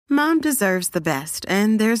Mom deserves the best,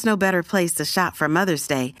 and there's no better place to shop for Mother's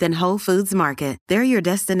Day than Whole Foods Market. They're your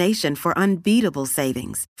destination for unbeatable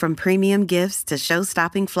savings, from premium gifts to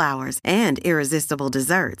show-stopping flowers and irresistible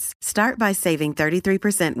desserts. Start by saving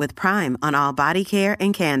 33% with Prime on all body care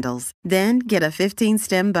and candles. Then get a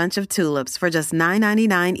 15-stem bunch of tulips for just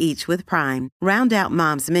 $9.99 each with Prime. Round out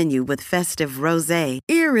Mom's menu with festive rosé,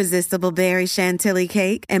 irresistible berry chantilly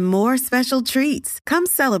cake, and more special treats. Come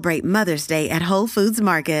celebrate Mother's Day at Whole Foods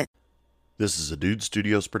Market. This is a Dude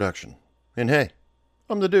Studios production. And hey,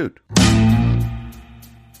 I'm the Dude.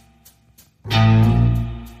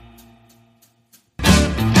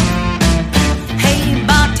 Hey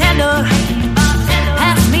bartender,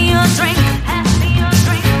 pass me a drink.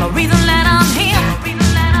 The reason that I'm here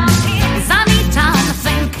is I need time to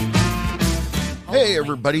think. Hey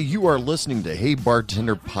everybody, you are listening to Hey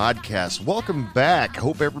Bartender Podcast. Welcome back.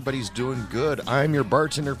 Hope everybody's doing good. I'm your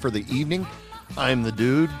bartender for the evening. I'm the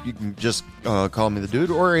Dude. You can just call me the Dude,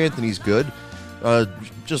 or Anthony's good.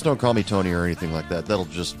 Just don't call me Tony or anything like that. That'll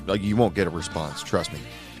just, you won't get a response, trust me.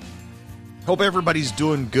 Hope everybody's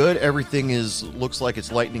doing good. Everything looks like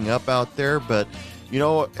it's lightening up out there, but you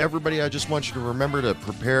know, everybody, I just want you to remember to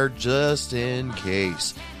prepare just in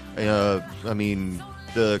case. I mean,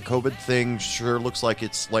 the COVID thing sure looks like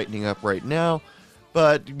it's lightening up right now,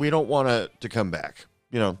 but we don't want it to come back.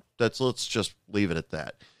 You know, let's just leave it at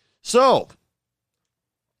that. So,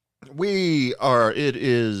 it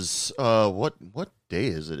is, what day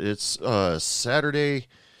is it? It's, Saturday,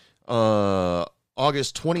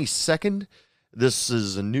 August 22nd. This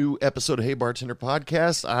is a new episode of Hey Bartender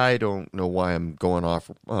Podcast. I don't know why I'm going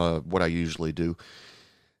off, what I usually do.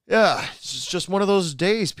 Yeah, it's just one of those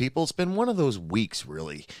days, people. It's been one of those weeks,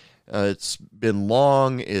 really. It's been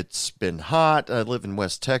long. It's been hot. I live in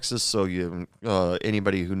West Texas, so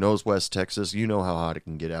anybody who knows West Texas, you know how hot it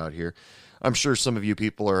can get out here. I'm sure some of you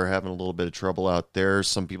people are having a little bit of trouble out there.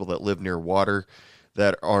 Some people that live near water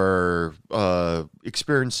that are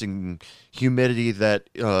experiencing humidity that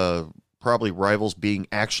probably rivals being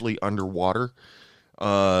actually underwater.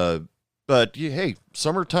 But hey,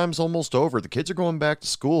 summertime's almost over. The kids are going back to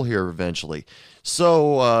school here eventually.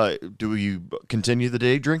 So do you continue the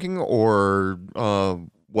day drinking, or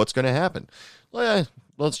what's going to happen?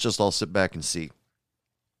 Let's just all sit back and see.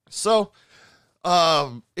 So,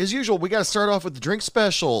 as usual, we got to start off with the drink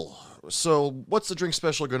special. So what's the drink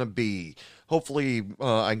special going to be? Hopefully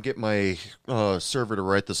I can get my server to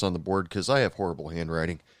write this on the board, because I have horrible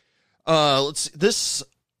handwriting. Let's see.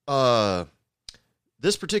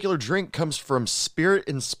 This particular drink comes from Spirit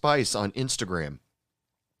and Spice on Instagram.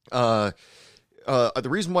 The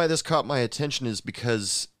reason why this caught my attention is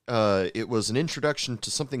because it was an introduction to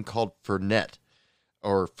something called Fernet,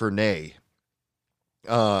 or Fernet.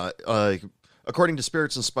 According to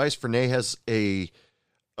Spirits and Spice, Fernet has a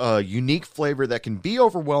unique flavor that can be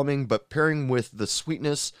overwhelming, but pairing with the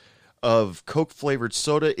sweetness of Coke-flavored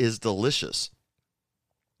soda is delicious.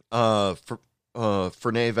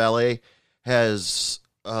 Fernet Valet has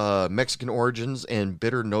Mexican origins and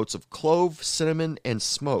bitter notes of clove, cinnamon, and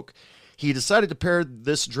smoke. He decided to pair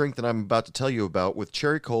this drink that I'm about to tell you about with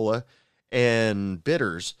cherry cola and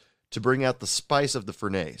bitters to bring out the spice of the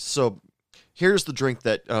Fernet. So here's the drink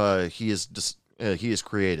that he has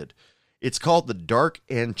created. It's called the Dark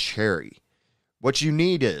and Cherry. What you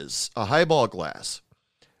need is a highball glass.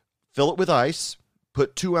 Fill it with ice.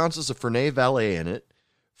 Put 2 ounces of Fernet Valet in it.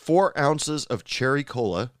 4 ounces of cherry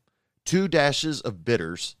cola. 2 dashes of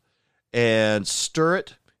bitters, and stir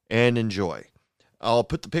it and enjoy. I'll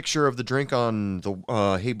put the picture of the drink on the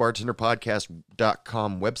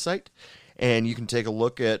heybartenderpodcast.com website, and you can take a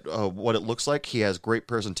look at what it looks like. He has great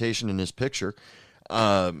presentation in his picture.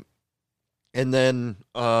 And then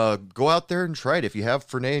go out there and try it. If you have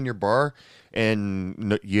Fernet in your bar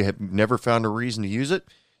and you have never found a reason to use it,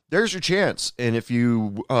 there's your chance. And if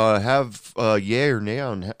you have yay or nay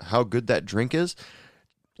on how good that drink is,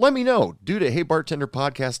 let me know. Dude at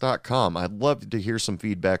heybartenderpodcast.com. I'd love to hear some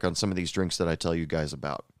feedback on some of these drinks that I tell you guys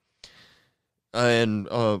about. And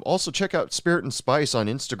also check out Spirit and Spice on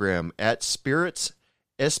Instagram at Spirits,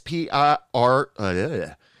 SPRITZ,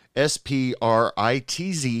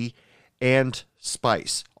 and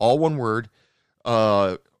Spice. All one word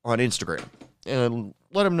on Instagram. And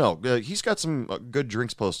let him know. He's got some good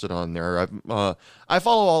drinks posted on there. I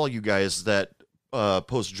follow all of you guys that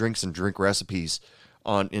post drinks and drink recipes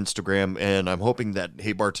on Instagram, and I'm hoping that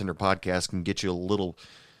Hey Bartender Podcast can get you a little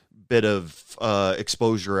bit of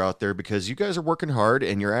exposure out there, because you guys are working hard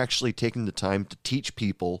and you're actually taking the time to teach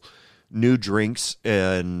people new drinks,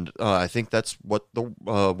 and I think that's what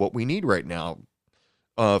we need right now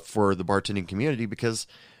for the bartending community, because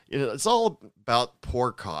it's all about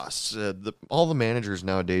pour costs. All the managers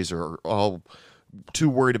nowadays are all too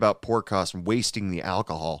worried about pour costs and wasting the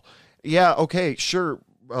alcohol. Yeah, okay, sure.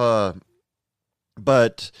 But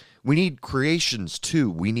we need creations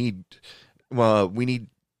too. We need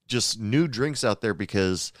just new drinks out there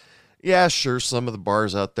because, yeah, sure, some of the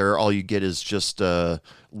bars out there, all you get is just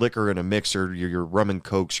liquor in a mixer, your rum and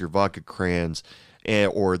cokes, your vodka crayons,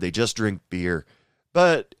 or they just drink beer.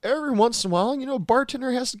 But every once in a while, a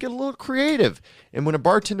bartender has to get a little creative. And when a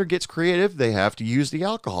bartender gets creative, they have to use the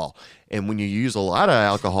alcohol. And when you use a lot of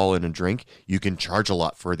alcohol in a drink, you can charge a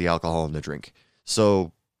lot for the alcohol in the drink.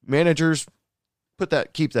 So managers,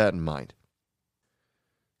 keep that in mind.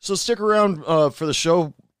 So stick around for the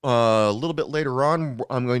show. A little bit later on,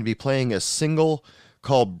 I'm going to be playing a single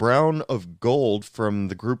called Brown of Gold from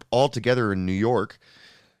the group All Together in New York.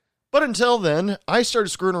 But until then, I started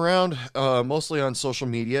screwing around mostly on social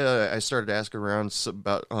media. I started asking around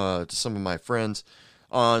about to some of my friends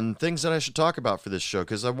on things that I should talk about for this show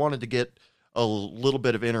because I wanted to get a little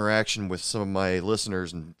bit of interaction with some of my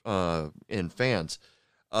listeners and fans.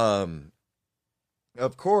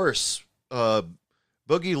 Of course,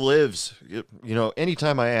 Boogie lives.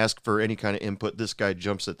 Anytime I ask for any kind of input, this guy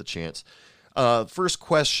jumps at the chance. First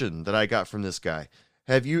question that I got from this guy: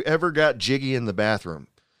 have you ever got jiggy in the bathroom?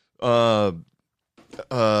 Well,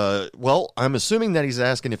 I'm assuming that he's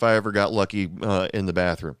asking if I ever got lucky in the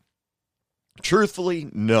bathroom.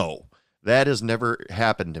 Truthfully, no, that has never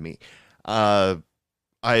happened to me.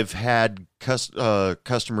 I've had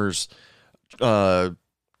customers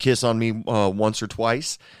kiss on me once or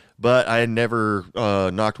twice, but I never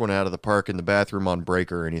knocked one out of the park in the bathroom on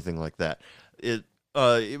break or anything like that. It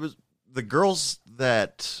was the girls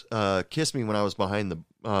that kissed me when I was behind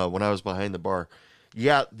the bar.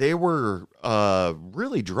 Yeah, they were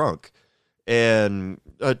really drunk, and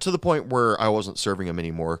to the point where I wasn't serving them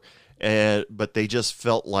anymore. But they just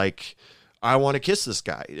felt like, I want to kiss this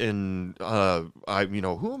guy, and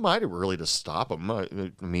who am I to really to stop him? I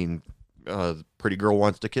mean, pretty girl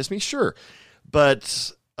wants to kiss me, sure,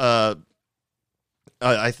 but a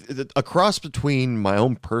cross between my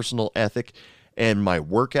own personal ethic and my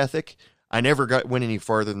work ethic. I never went any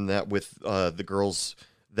farther than that with the girls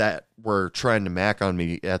that were trying to mac on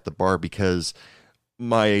me at the bar, because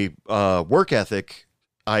my work ethic,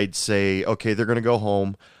 I'd say, okay, they're going to go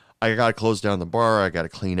home. I got to close down the bar. I got to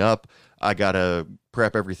clean up. I got to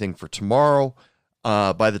prep everything for tomorrow.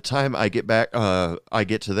 By the time I get back, I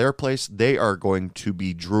get to their place, they are going to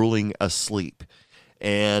be drooling asleep.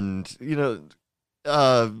 And, the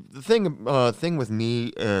thing with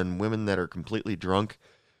me and women that are completely drunk,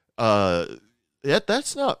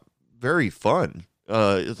 that's not very fun.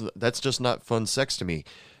 That's just not fun sex to me.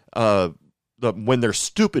 When they're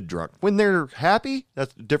stupid drunk, when they're happy,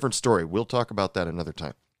 that's a different story. We'll talk about that another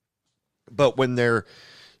time. But when they're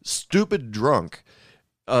stupid drunk,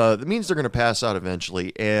 that means they're going to pass out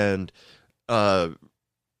eventually. And, so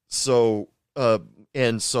I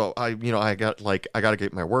got to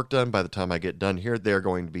get my work done. By the time I get done here, they're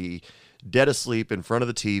going to be dead asleep in front of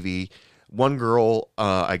the TV. One girl,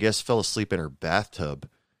 I guess, fell asleep in her bathtub,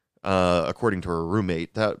 according to her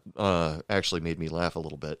roommate. That actually made me laugh a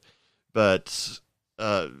little bit. But,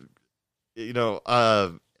 as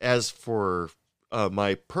for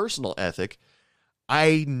my personal ethic,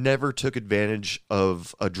 I never took advantage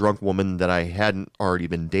of a drunk woman that I hadn't already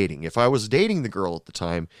been dating. If I was dating the girl at the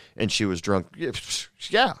time and she was drunk,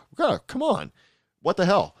 yeah, come on. What the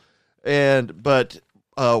hell? But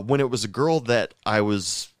when it was a girl that I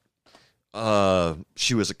was,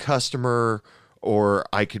 she was a customer, or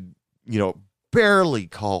I could, barely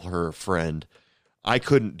call her a friend, I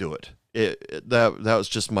couldn't do it. That was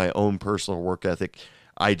just my own personal work ethic.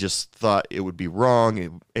 I just thought it would be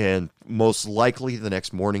wrong, and most likely the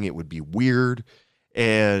next morning it would be weird.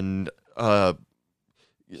 And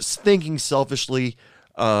thinking selfishly,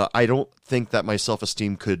 I don't think that my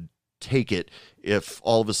self-esteem could take it if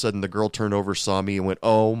all of a sudden the girl turned over, saw me, and went,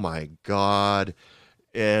 "Oh my God,"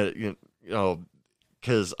 and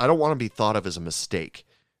because I don't want to be thought of as a mistake,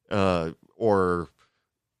 or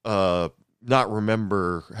not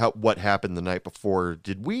remember what happened the night before.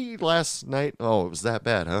 Did we last night? Oh, it was that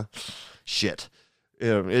bad, huh? Shit.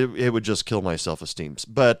 It would just kill my self-esteem.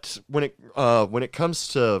 But when it comes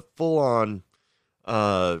to full on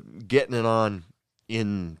getting it on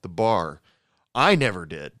in the bar, I never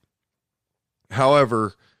did.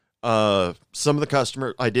 However, some of the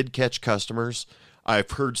customers, I did catch customers. I've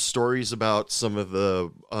heard stories about some of the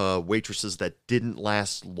waitresses that didn't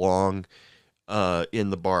last long in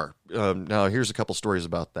the bar. Now, here's a couple stories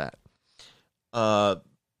about that. I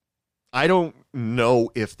don't know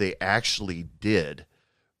if they actually did,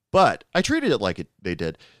 But I treated it like they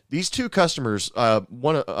did. These two customers,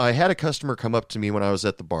 I had a customer come up to me when I was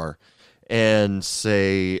at the bar and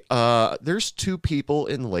say, there's two people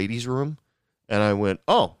in the ladies' room. And I went,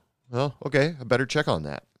 oh, well, okay, I better check on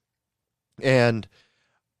that. And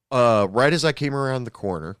right as I came around the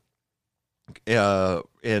corner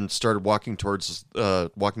and started walking towards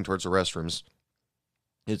the restrooms,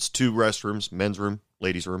 it's two restrooms, men's room,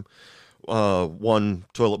 ladies' room, one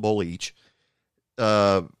toilet bowl each.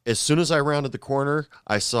 As soon as I rounded the corner,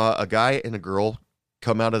 I saw a guy and a girl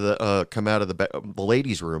come out of the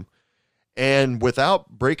ladies' room, and without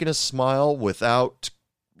breaking a smile, without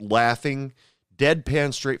laughing,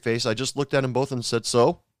 deadpan straight face, I just looked at them both and said,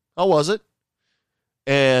 "So, how was it?"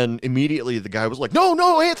 And immediately the guy was like,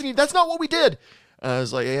 "No, Anthony, that's not what we did." I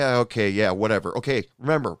was like, "Yeah, okay, yeah, whatever. Okay,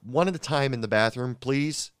 remember, one at a time in the bathroom,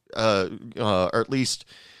 please. Or at least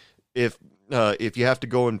if you have to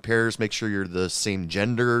go in pairs, make sure you're the same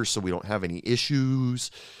gender so we don't have any issues."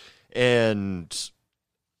 And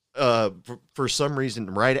for some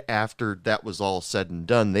reason, right after that was all said and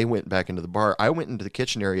done, they went back into the bar. I went into the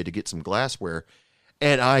kitchen area to get some glassware,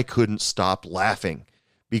 and I couldn't stop laughing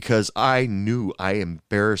because I knew I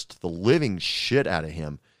embarrassed the living shit out of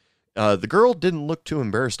him. The girl didn't look too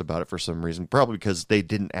embarrassed about it for some reason, probably because they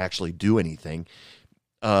didn't actually do anything.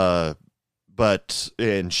 And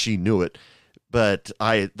she knew it. But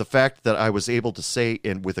the fact that I was able to say,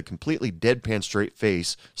 and with a completely deadpan straight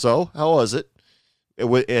face, "So, how was it?"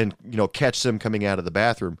 And, catch them coming out of the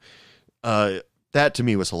bathroom, that to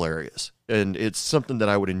me was hilarious. And it's something that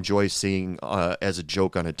I would enjoy seeing as a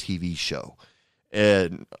joke on a TV show.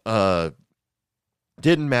 And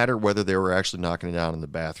didn't matter whether they were actually knocking it out in the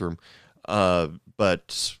bathroom.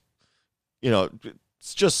 But,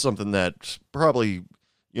 it's just something that probably,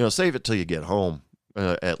 save it till you get home,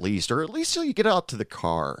 at least, or at least till you get out to the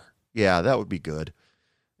car. Yeah, that would be good.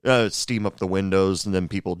 Steam up the windows, and then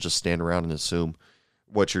people just stand around and assume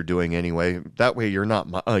what you're doing anyway. That way you're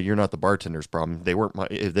not the bartender's problem. They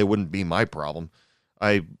wouldn't be my problem.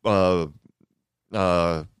 My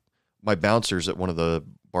bouncers at one of the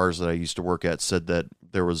bars that I used to work at said that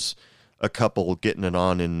there was a couple getting it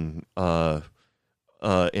on in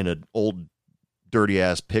an old dirty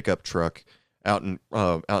ass pickup truck out in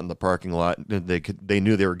the parking lot. They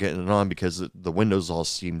knew they were getting it on because the windows all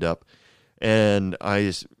steamed up. And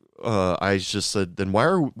I just said, then why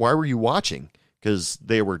were you watching? Because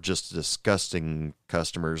they were just disgusting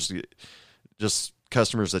customers, just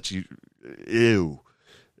customers that ew.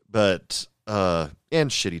 But and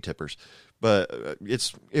shitty tippers. But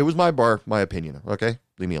it was my bar, my opinion. Okay,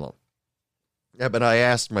 leave me alone. Yeah, but I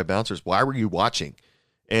asked my bouncers, why were you watching?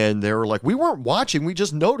 And they were like, we weren't watching, we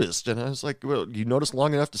just noticed. And I was like, well, you noticed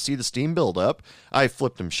long enough to see the steam build up? I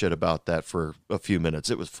flipped them shit about that for a few minutes.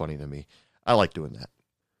 It was funny to me. I like doing that.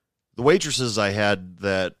 The waitresses I had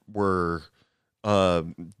that were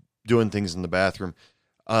doing things in the bathroom,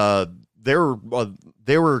 they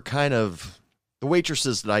were kind of the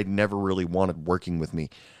waitresses that I never really wanted working with me.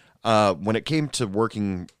 When it came to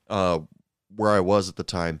working where I was at the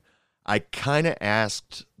time, I kind of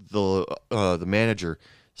asked the manager,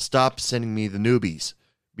 stop sending me the newbies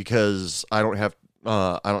because I don't have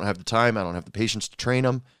the time, I don't have the patience to train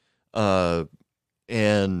them,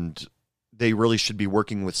 and they really should be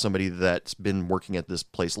working with somebody that's been working at this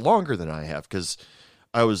place longer than I have, because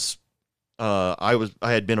I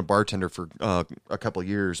had been a bartender for a couple of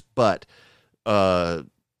years, but I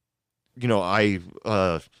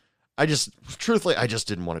just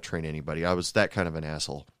didn't want to train anybody. I was that kind of an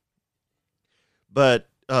asshole. But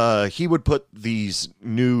he would put these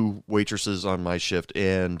new waitresses on my shift,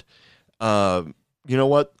 and you know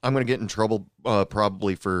what? I'm going to get in trouble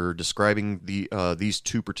probably for describing these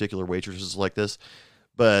two particular waitresses like this,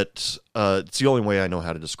 but it's the only way I know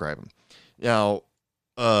how to describe them. Now,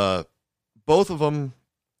 both of them,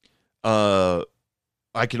 I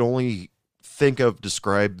can only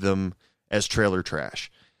describe them as trailer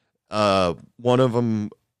trash. One of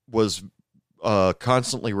them was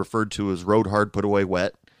constantly referred to as road hard, put away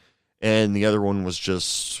wet, and the other one was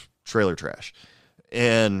just trailer trash.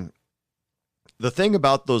 And the thing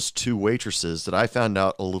about those two waitresses that I found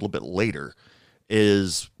out a little bit later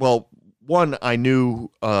is, well, one, I knew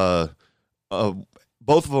both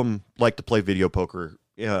of them like to play video poker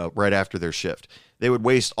right after their shift. They would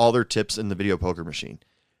waste all their tips in the video poker machine.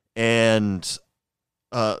 And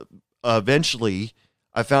eventually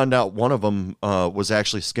I found out one of them was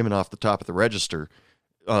actually skimming off the top of the register.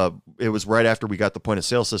 It was right after we got the point of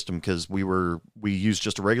sale system, because we used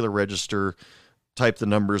just a regular register, type the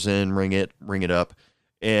numbers in, ring it up,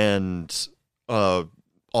 and all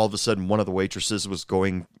of a sudden one of the waitresses was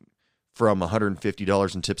going from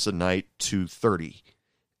 $150 in tips a night to $30.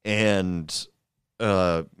 And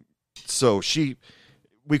so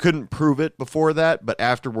we couldn't prove it before that, but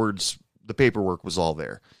afterwards the paperwork was all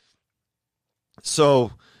there.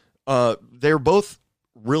 So they're both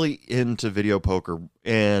really into video poker,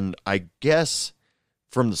 and I guess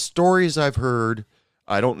from the stories I've heard,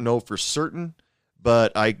 I don't know for certain,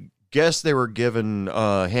 but I guess they were given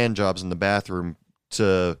hand jobs in the bathroom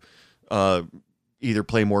to either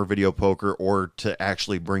play more video poker or to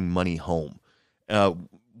actually bring money home.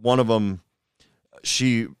 One of them,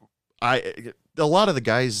 a lot of the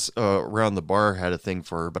guys around the bar had a thing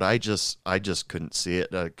for her, but I just couldn't see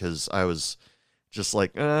it because I was just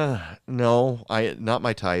like, no, not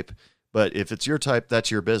my type. But if it's your type,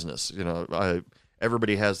 that's your business. You know,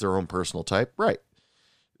 everybody has their own personal type, right?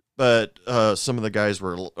 But some of the guys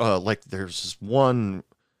were like, there's this one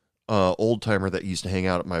old timer that used to hang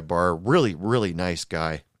out at my bar, really, really nice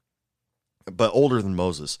guy, but older than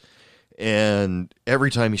Moses. And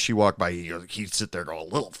every time she walked by, he'd sit there and go,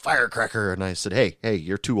 little firecracker. And I said, hey,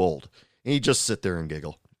 you're too old. And he'd just sit there and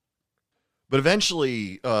giggle. But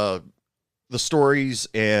eventually, the stories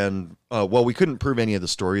and, we couldn't prove any of the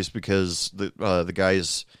stories because the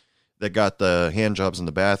guys that got the hand jobs in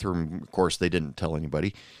the bathroom, of course, they didn't tell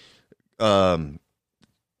anybody.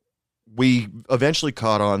 We eventually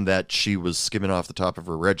caught on that she was skimming off the top of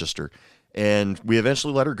her register, and we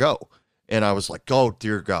eventually let her go. And I was like, oh,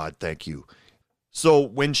 dear God, thank you. So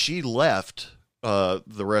when she left the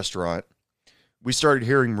restaurant, we started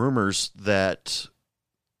hearing rumors that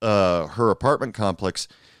her apartment complex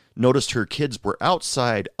noticed her kids were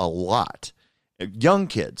outside a lot, young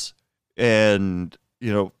kids. And,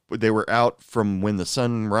 you know, they were out from when the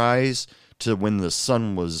sun rise to when the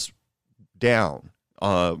sun was down,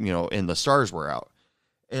 and the stars were out.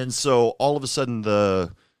 And so all of a sudden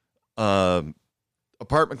the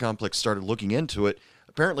apartment complex started looking into it.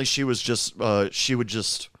 Apparently she was just, she would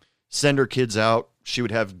just send her kids out. She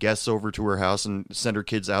would have guests over to her house and send her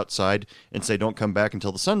kids outside and say, don't come back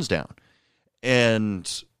until the sun's down.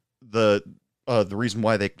 And the reason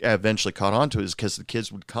why they eventually caught on to it is because the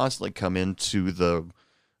kids would constantly come into the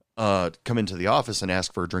office and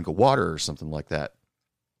ask for a drink of water or something like that.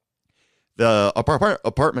 The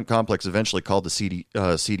apartment complex eventually called the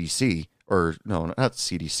CDC, or no, not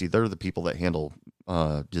CDC. They're the people that handle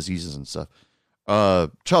diseases and stuff.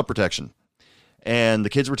 Child protection. And the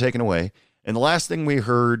kids were taken away. And the last thing we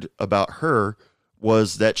heard about her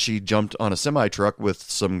was that she jumped on a semi-truck with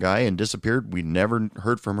some guy and disappeared. We never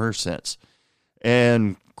heard from her since.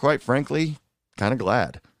 And quite frankly, kind of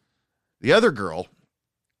glad. The other girl,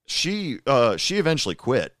 she eventually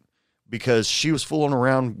quit because she was fooling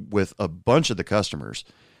around with a bunch of the customers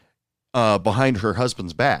behind her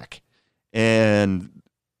husband's back. And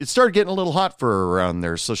it started getting a little hot for her around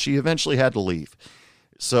there, so she eventually had to leave.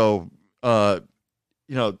 So,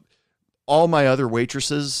 all my other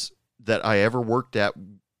waitresses that I ever worked at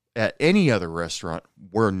any other restaurant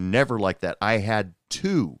were never like that. I had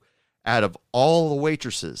 2 out of all the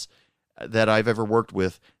waitresses that I've ever worked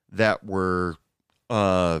with that were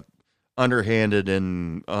underhanded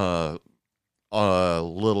and a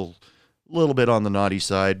little bit on the naughty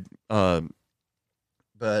side.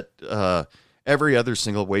 But every other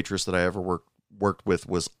single waitress that I ever worked with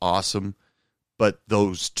was awesome, but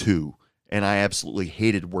those 2, and I absolutely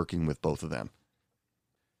hated working with both of them.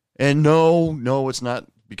 And no, it's not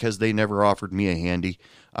because they never offered me a handy.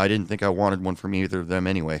 I didn't think I wanted one from either of them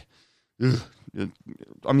anyway. Ugh.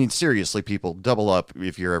 I mean, seriously, people, double up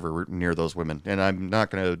if you're ever near those women. And I'm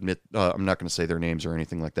not going to admit, I'm not going to say their names or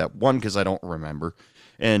anything like that. 1, because I don't remember.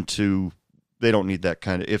 And 2, they don't need that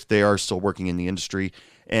kind of, if they are still working in the industry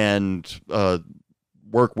and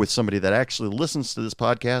work with somebody that actually listens to this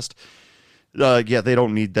podcast, they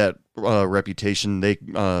don't need that reputation.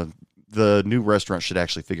 The new restaurant should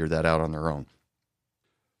actually figure that out on their own.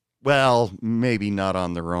 Well, maybe not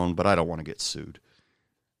on their own, but I don't want to get sued.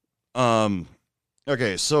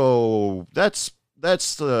 Okay, so that's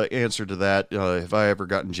the answer to that. Have I ever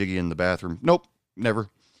gotten jiggy in the bathroom? Nope, never.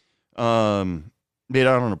 Made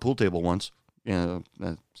out on a pool table once. Yeah,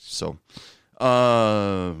 so.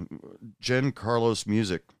 Jen Carlos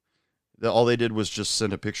Music. All they did was just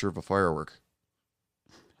send a picture of a firework.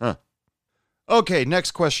 Huh. Okay,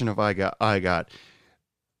 next question I got.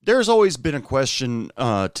 There's always been a question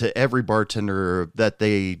to every bartender that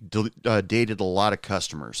they dated a lot of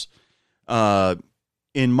customers.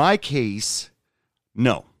 In my case,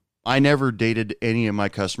 no. I never dated any of my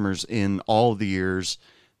customers in all of the years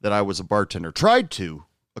that I was a bartender. Tried to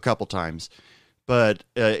a couple times, but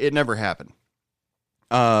it never happened.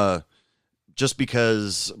 Just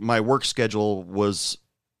because my work schedule was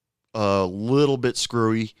a little bit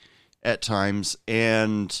screwy at times.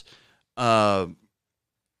 And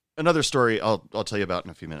another story I'll tell you about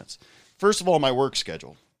in a few minutes. First of all, my work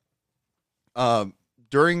schedule.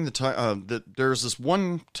 During the time, there's this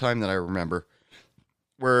one time that I remember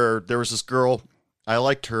where there was this girl. I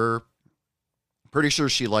liked her. Pretty sure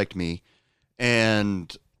she liked me.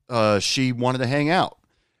 And she wanted to hang out.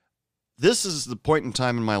 This is the point in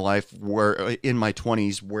time in my life where, in my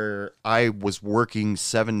 20s, where I was working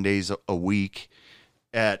 7 days a week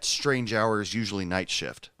at strange hours, usually night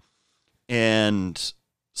shift. And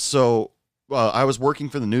so I was working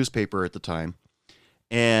for the newspaper at the time,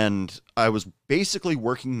 and I was basically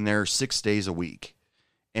working there 6 days a week.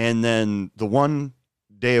 And then the one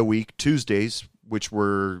day a week, Tuesdays, which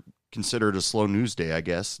were considered a slow news day, I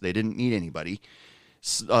guess. They didn't need anybody.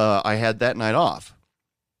 I had that night off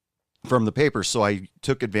from the paper, so I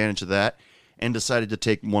took advantage of that and decided to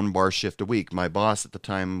take one bar shift a week. My boss at the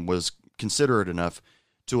time was considerate enough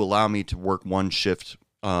to allow me to work one shift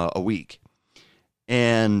a week.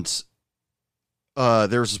 And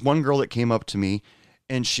there was this one girl that came up to me,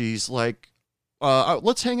 and she's like,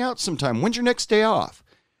 let's hang out sometime. When's your next day off?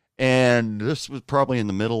 And this was probably in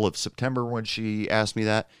the middle of September when she asked me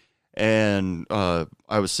that. And I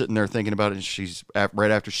was sitting there thinking about it, and she's right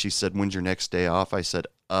after she said, when's your next day off? I said,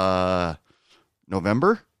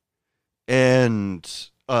 November. And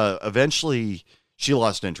eventually she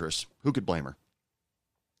lost interest. Who could blame her?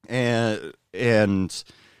 And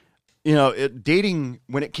you know,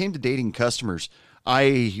 when it came to dating customers,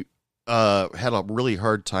 I had a really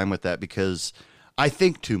hard time with that because I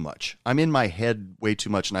think too much. I'm in my head way too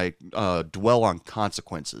much, and I dwell on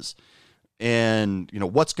consequences. And, you know,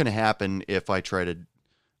 what's going to happen if I try to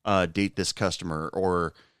date this customer,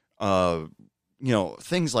 or, you know,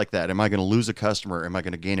 things like that. Am I going to lose a customer? Am I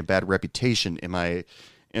going to gain a bad reputation? Am I,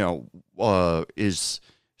 you know, is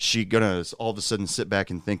she going to all of a sudden sit back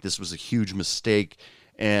and think this was a huge mistake,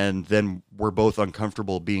 and then we're both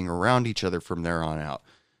uncomfortable being around each other from there on out?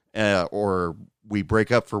 Or we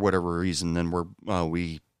break up for whatever reason, then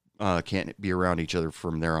we can't be around each other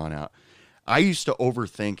from there on out. I used to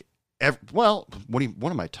overthink. What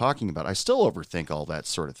am I talking about? I still overthink all that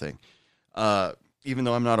sort of thing. Even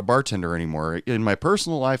though I'm not a bartender anymore. In my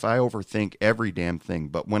personal life, I overthink every damn thing.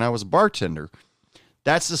 But when I was a bartender,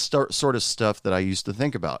 that's the sort of stuff that I used to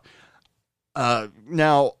think about.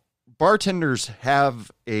 Now, bartenders have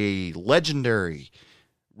a legendary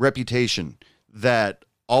reputation that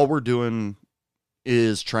all we're doing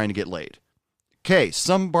is trying to get laid. Okay,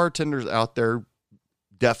 some bartenders out there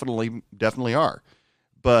definitely are.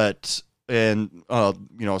 But, and,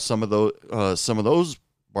 you know, some of those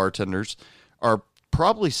bartenders are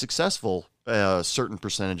probably successful a certain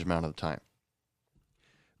percentage amount of the time.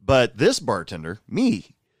 But this bartender,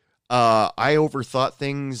 me, I overthought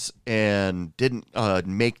things and didn't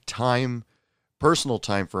make personal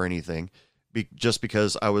time for anything, just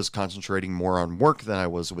because I was concentrating more on work than I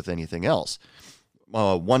was with anything else.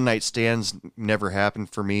 One night stands never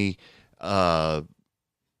happened for me. And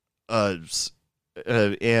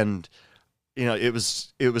you know, it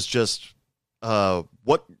was just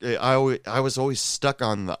what I was always stuck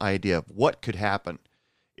on the idea of what could happen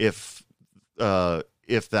if I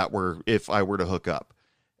were to hook up.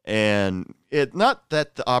 And not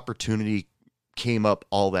that the opportunity came up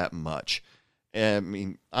all that much. I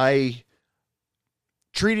mean, I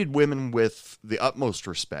treated women with the utmost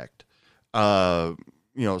respect. You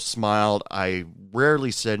know, smiled. I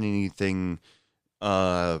rarely said anything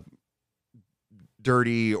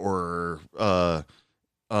dirty or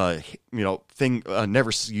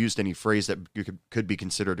never used any phrase that could be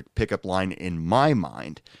considered a pickup line in my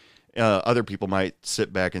mind. Other people might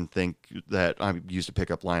sit back and think that I used a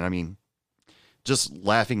pickup line. I mean, just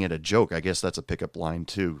laughing at a joke, I guess that's a pickup line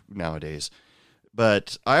too nowadays.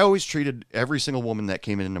 But I always treated every single woman that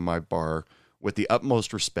came into my bar with the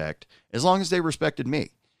utmost respect, as long as they respected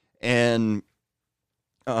me. And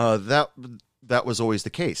that was always the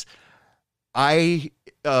case. I,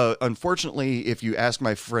 unfortunately, if you ask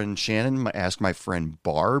my friend Shannon, ask my friend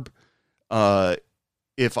Barb,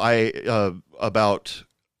 if I, about,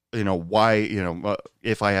 you know, why, you know,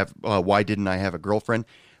 if I have, why didn't I have a girlfriend?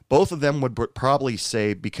 Both of them would probably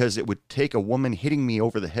say because it would take a woman hitting me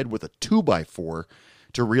over the head with a 2x4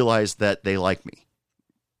 to realize that they like me.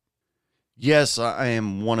 Yes, I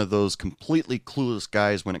am one of those completely clueless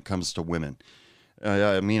guys when it comes to women.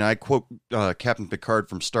 I mean, I quote Captain Picard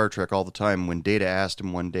from Star Trek all the time when Data asked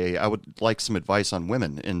him one day, I would like some advice on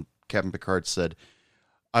women. And Captain Picard said,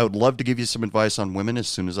 I would love to give you some advice on women. As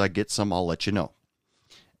soon as I get some, I'll let you know.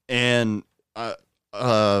 And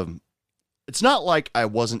it's not like I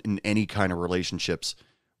wasn't in any kind of relationships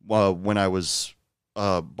when I was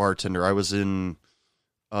a bartender. I was in,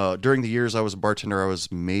 during the years I was a bartender, I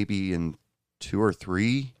was maybe in 2 or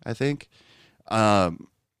 3, I think.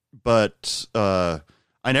 But I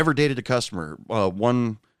never dated a customer.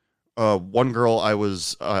 One girl I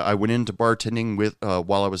went into bartending with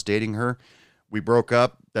while I was dating her. We broke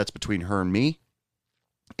up. That's between her and me.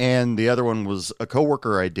 And the other one was a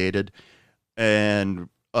coworker I dated, and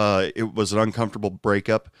it was an uncomfortable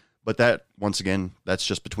breakup. But that, once again, that's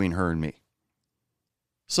just between her and me.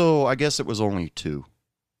 So I guess it was only 2.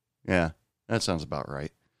 Yeah, that sounds about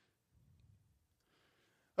right.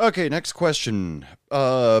 Okay, next question.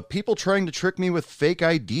 People trying to trick me with fake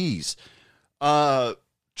IDs.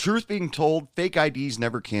 Truth being told, fake IDs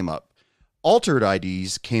never came up. Altered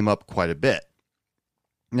IDs came up quite a bit.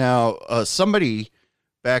 Now, somebody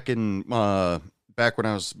back when I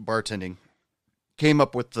was bartending came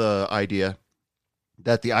up with the idea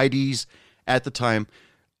that the IDs at the time,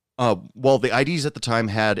 the IDs at the time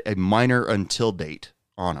had a minor until date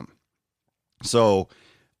on them. So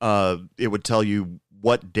it would tell you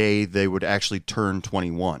what day they would actually turn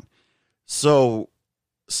 21. So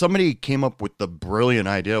somebody came up with the brilliant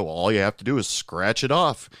idea, well, all you have to do is scratch it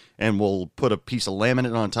off, and we'll put a piece of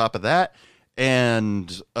laminate on top of that,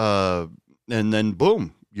 and then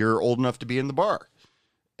boom, you're old enough to be in the bar.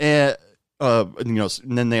 And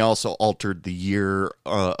and then they also altered the year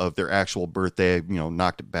of their actual birthday,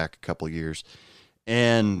 knocked it back a couple of years.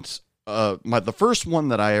 And the first one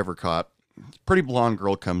that I ever caught, pretty blonde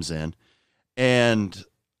girl comes in, and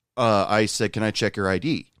I said, "Can I check your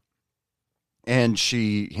ID?" And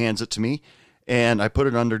she hands it to me, and I put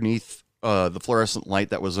it underneath the fluorescent light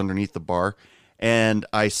that was underneath the bar, and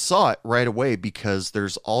I saw it right away because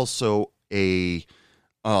there's also a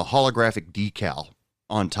holographic decal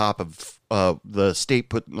on top of the state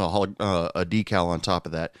put a decal on top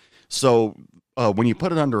of that. So when you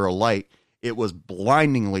put it under a light, it was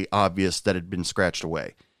blindingly obvious that it had been scratched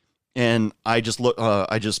away. And I just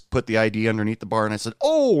put the ID underneath the bar, and I said,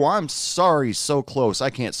 "Oh, I'm sorry, so close.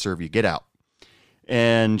 I can't serve you. Get out."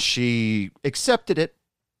 And she accepted it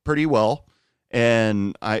pretty well.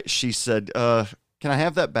 And she said, "Can I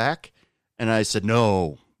have that back?" And I said,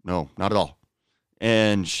 No, not at all.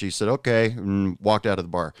 And she said, "Okay," and walked out of the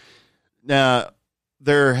bar. Now,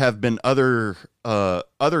 there have been other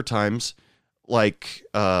times, like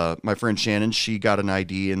my friend Shannon, she got an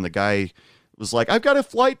ID, and the guy was like, "I've got a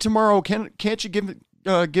flight tomorrow. Can't you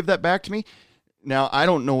give that back to me?" Now, I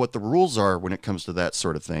don't know what the rules are when it comes to that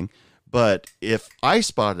sort of thing, but if I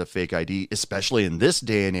spotted a fake ID, especially in this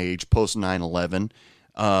day and age, post 9/11,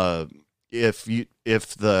 if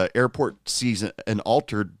the airport sees an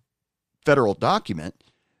altered federal document,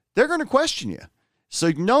 they're going to question you.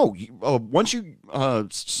 So once you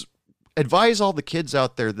advise all the kids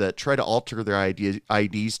out there that try to alter their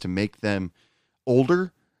IDs to make them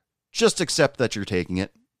older, just accept that you're taking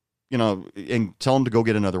it, and tell them to go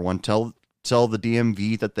get another one. Tell the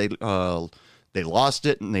DMV that they lost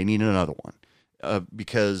it and they need another one,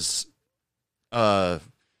 because the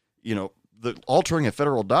altering a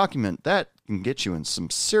federal document, that can get you in some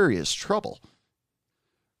serious trouble.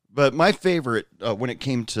 But my favorite when it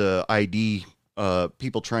came to ID,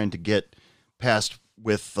 people trying to get past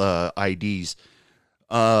with IDs,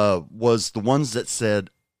 was the ones that said,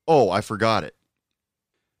 "Oh, I forgot it,"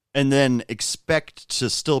 and then expect to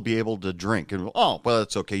still be able to drink. And, "Oh, well,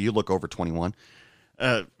 that's okay. You look over 21.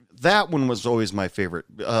 That one was always my favorite.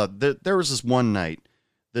 There was this one night,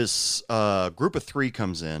 this group of 3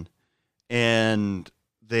 comes in, and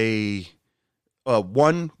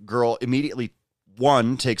one girl immediately,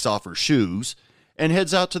 takes off her shoes and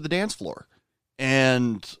heads out to the dance floor.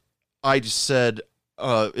 And I just said,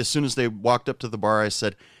 as soon as they walked up to the bar, I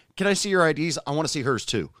said, "Can I see your IDs? I want to see hers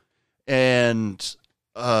too." And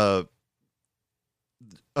the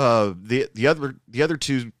other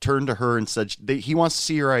 2 turned to her and said, "He wants to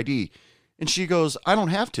see your ID." And she goes, "I don't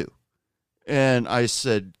have to." And I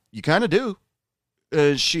said, "You kind of do."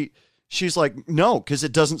 She's like, "No, because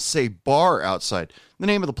it doesn't say bar outside." The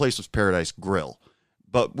name of the place was Paradise Grill,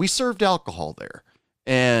 but we served alcohol there.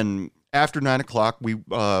 And after 9 o'clock, we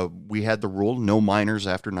had the rule, no minors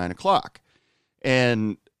after 9 o'clock.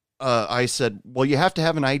 And I said, "Well, you have to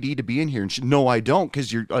have an ID to be in here." And she, "No, I don't,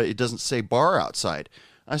 because it doesn't say bar outside."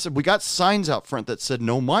 I said, "We got signs out front that said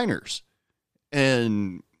no minors."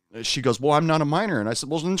 And she goes, "Well, I'm not a minor." And I said,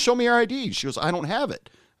 "Well, then show me your ID." She goes, "I don't have it."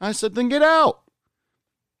 I said, "Then get out."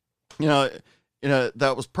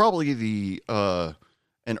 That was probably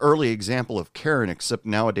an early example of Karen, except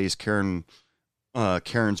nowadays Karens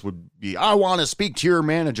would be, "I want to speak to your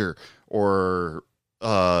manager," or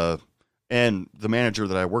And the manager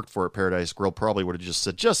that I worked for at Paradise Grill probably would have just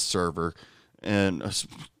said, just serve her. And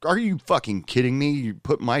are you fucking kidding me? You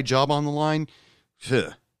put my job on the line?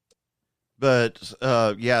 But,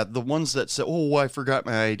 yeah, the ones that say, oh, I forgot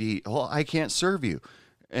my ID. Well, I can't serve you.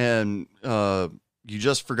 And you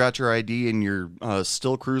just forgot your ID and you're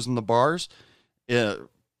still cruising the bars?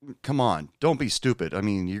 Come on, don't be stupid. I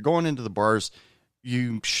mean, you're going into the bars,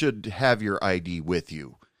 you should have your ID with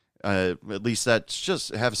you. At least that's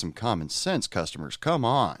just have some common sense, customers. Come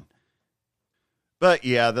on. But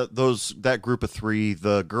yeah, that group of three,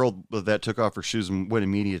 the girl that took off her shoes and went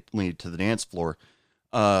immediately to the dance floor,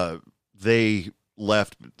 they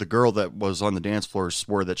left. The girl that was on the dance floor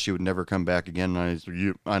swore that she would never come back again.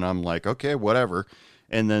 And I'm like, okay, whatever.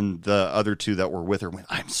 And then the other two that were with her went,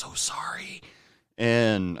 I'm so sorry.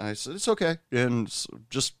 And I said, it's okay. And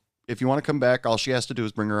just, if you want to come back, all she has to do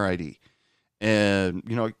is bring her ID. And,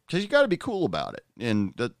 because you got to be cool about it.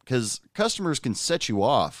 And because customers can set you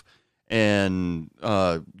off and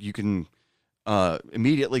you can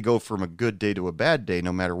immediately go from a good day to a bad day,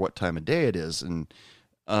 no matter what time of day it is. And,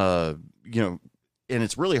 and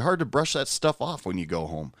it's really hard to brush that stuff off when you go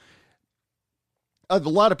home. A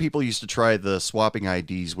lot of people used to try the swapping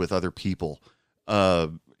IDs with other people.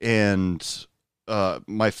 And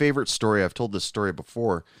my favorite story, I've told this story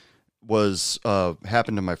before, was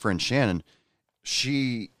happened to my friend Shannon.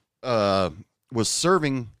 She was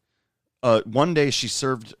serving, one day she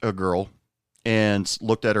served a girl and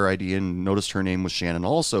looked at her ID and noticed her name was Shannon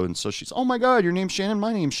also. And so she's, oh my God, your name's Shannon,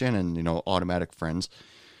 my name's Shannon, automatic friends.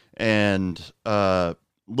 And a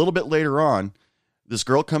little bit later on, this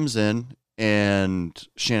girl comes in and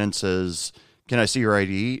Shannon says, can I see your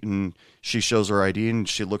ID? And she shows her ID and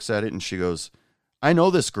she looks at it and she goes, I know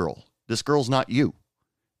this girl. This girl's not you.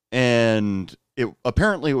 And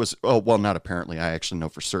apparently it was, not apparently, I actually know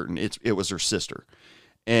for certain it was her sister.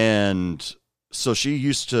 And so she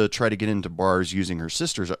used to try to get into bars using her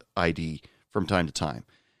sister's ID from time to time.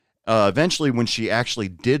 Eventually, when she actually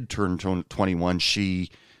did turn 21, she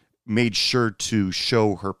made sure to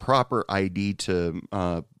show her proper ID to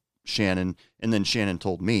Shannon, and then Shannon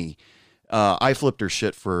told me. I flipped her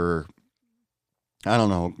shit for, I don't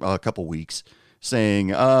know, a couple weeks, saying,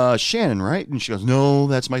 Shannon, right? And she goes, no,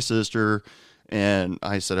 that's my sister. And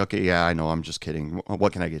I said, okay, yeah, I know, I'm just kidding.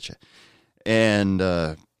 What can I get you?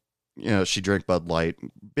 And, she drank Bud Light,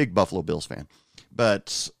 big Buffalo Bills fan.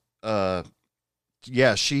 But,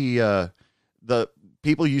 yeah, the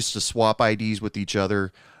people used to swap IDs with each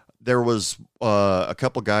other. There was a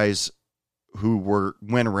couple guys who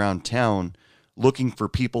went around town looking for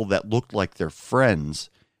people that looked like their friends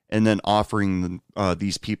and then offering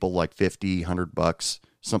these people like $50, $100,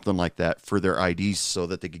 something like that for their IDs so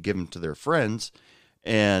that they could give them to their friends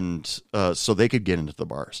and so they could get into the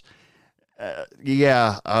bars.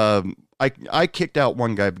 I kicked out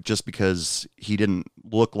one guy just because he didn't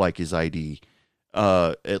look like his ID.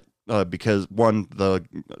 Because one,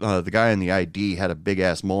 the guy in the ID had a big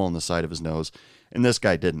ass mole on the side of his nose, and this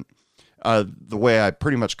guy didn't. The way I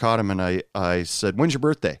pretty much caught him, and I said, when's your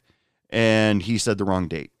birthday? And he said the wrong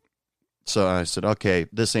date. So I said, okay,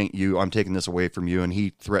 this ain't you. I'm taking this away from you. And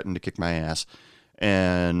he threatened to kick my ass.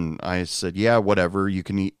 And I said, yeah, whatever. You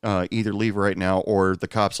can either leave right now or the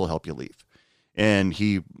cops will help you leave. And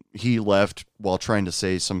he left while trying to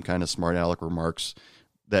say some kind of smart aleck remarks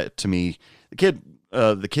that to me,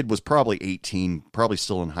 the kid was probably 18, probably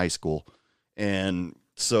still in high school. And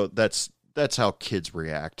so that's how kids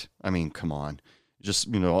react. I mean, come on, just,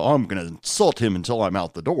 I'm going to insult him until I'm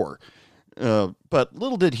out the door. But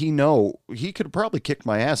little did he know, he could have probably kicked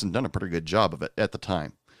my ass and done a pretty good job of it at the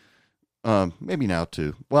time. Maybe now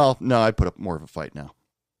too. Well, no, I put up more of a fight now.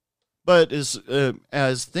 But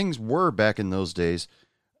as things were back in those days,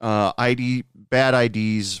 bad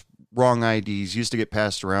IDs, wrong IDs used to get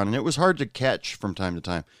passed around, and it was hard to catch from time to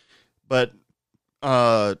time. But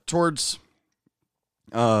towards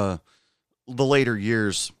the later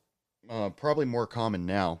years, probably more common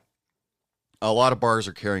now, a lot of bars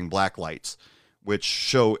are carrying black lights, which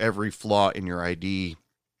show every flaw in your ID,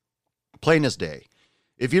 plain as day.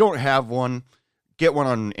 If you don't have one, get one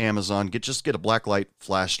on Amazon. Just get a black light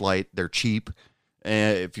flashlight. They're cheap.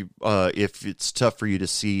 And if it's tough for you to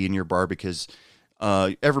see in your bar, because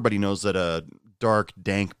everybody knows that a dark,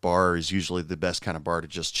 dank bar is usually the best kind of bar to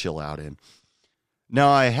just chill out in.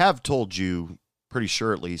 Now, I have told you, pretty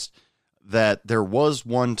sure at least, that there was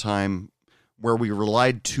one time where we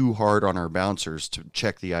relied too hard on our bouncers to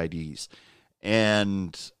check the IDs.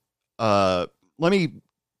 And let me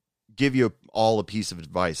give you all a piece of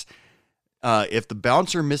advice. If the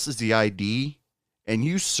bouncer misses the ID and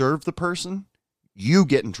you serve the person, you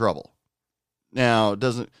get in trouble. Now,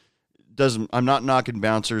 I'm not knocking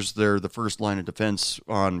bouncers. They're the first line of defense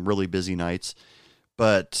on really busy nights.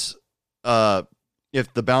 But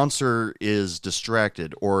if the bouncer is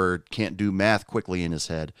distracted or can't do math quickly in his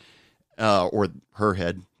head, or her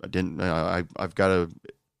head, I've got a,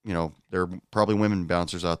 there are probably women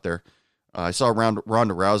bouncers out there. I saw Ronda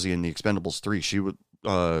Rousey in the Expendables 3. She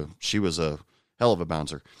was a hell of a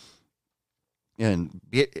bouncer, and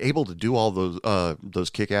be able to do all those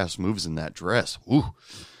kick-ass moves in that dress. Ooh.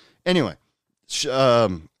 Anyway,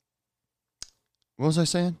 what was I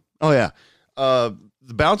saying? Oh yeah,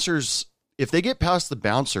 the bouncers. If they get past the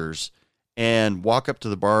bouncers and walk up to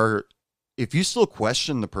the bar, if you still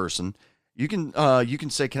question the person, you can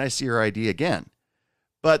say, "Can I see your ID again?"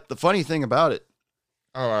 But the funny thing about it,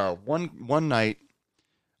 one night,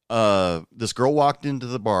 this girl walked into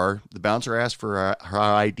the bar. The bouncer asked for her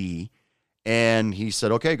ID, and he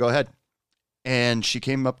said, "Okay, go ahead." And she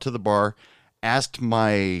came up to the bar, asked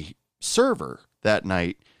my server that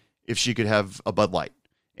night if she could have a Bud Light,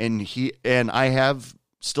 and I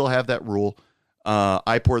still have that rule.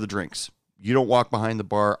 I pour the drinks. You don't walk behind the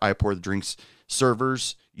bar. I pour the drinks.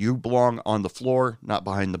 Servers, you belong on the floor, not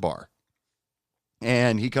behind the bar.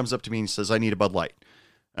 And he comes up to me and says, "I need a Bud Light."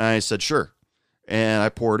 And I said, "Sure." And I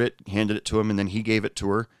poured it, handed it to him, and then he gave it to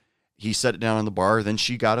her. He set it down on the bar. Then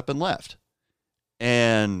she got up and left.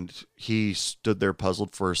 And he stood there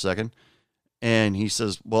puzzled for a second. And he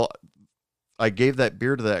says, "Well, I gave that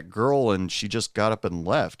beer to that girl, and she just got up and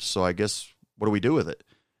left. So I guess, what do we do with it?"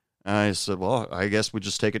 And I said, "Well, I guess we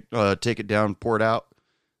just take it down, pour it out."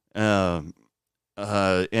 And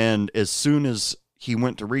as soon as he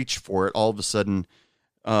went to reach for it, all of a sudden,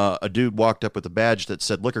 a dude walked up with a badge that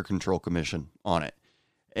said Liquor Control Commission on it.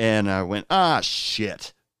 And I went,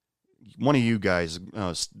 shit. One of you guys,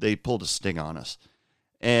 they pulled a sting on us.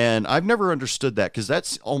 And I've never understood that, because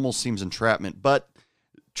that almost seems entrapment. But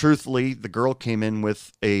truthfully, the girl came in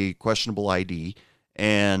with a questionable ID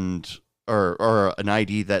or an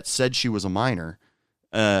ID that said she was a minor.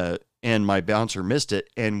 And my bouncer missed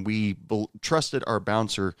it, and we trusted our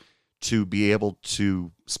bouncer to be able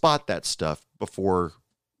to spot that stuff before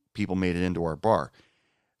people made it into our bar.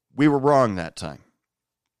 We were wrong that time.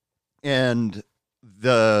 And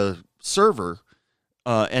the server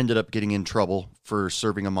ended up getting in trouble for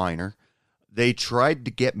serving a minor. They tried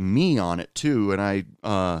to get me on it too, and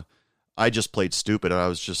I just played stupid. I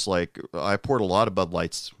was just like, I poured a lot of Bud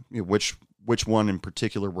Lights. Which one in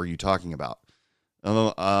particular were you talking about?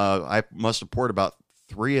 I must have poured about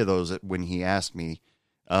 3 of those when he asked me.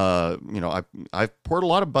 I poured a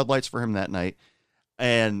lot of Bud Lights for him that night,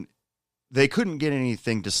 and they couldn't get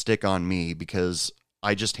anything to stick on me because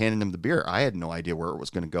I just handed him the beer. I had no idea where it was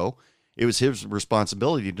going to go. It was his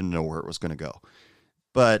responsibility to know where it was going to go.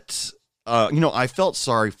 But, I felt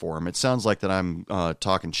sorry for him. It sounds like that I'm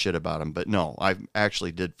talking shit about him, but no, I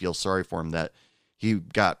actually did feel sorry for him that he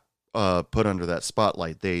got put under that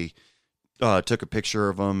spotlight. They took a picture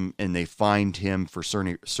of him, and they fined him for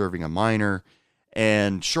serving a minor.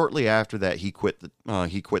 And shortly after that, he quit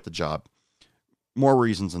the job. More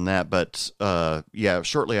reasons than that, but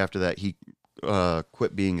shortly after that, he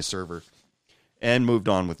quit being a server and moved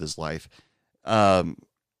on with his life. But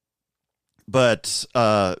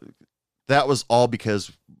that was all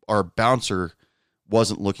because our bouncer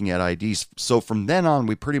wasn't looking at IDs. So from then on,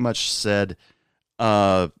 we pretty much said,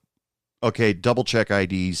 okay, double check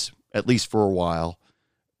IDs, at least for a while,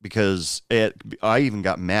 because I even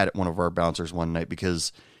got mad at one of our bouncers one night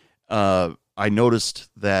because I noticed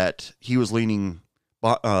that he was leaning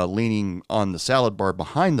on the salad bar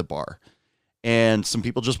behind the bar, and some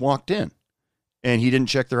people just walked in, and he didn't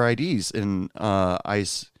check their IDs. And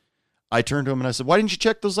I turned to him and I said, "Why didn't you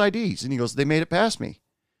check those IDs?" And he goes, "They made it past me."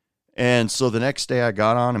 And so the next day I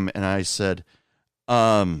got on him and I said,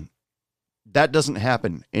 that doesn't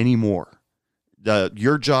happen anymore.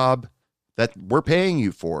 Your job that we're paying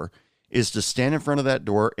you for is to stand in front of that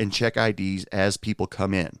door and check IDs as people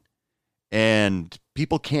come in. And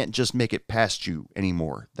people can't just make it past you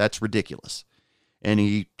anymore. That's ridiculous. And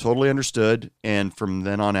he totally understood. And from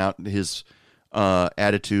then on out, his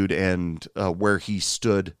attitude and where he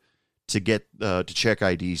stood to check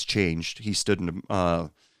IDs changed. He stood in a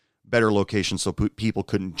better location so people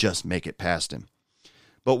couldn't just make it past him.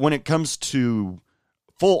 But when it comes to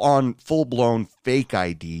full-blown fake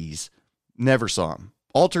IDs, never saw them.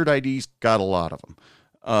 Altered IDs, got a lot of them.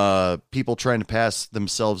 People trying to pass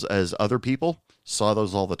themselves as other people, saw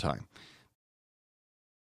those all the time.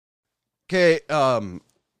 Okay,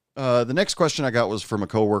 the next question I got was from a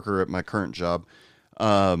coworker at my current job.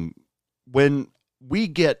 When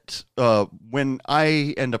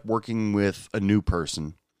I end up working with a new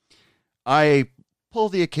person, I pull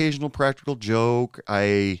the occasional practical joke.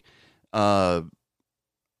 I, make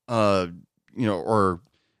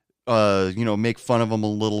fun of them a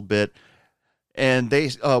little bit. And they,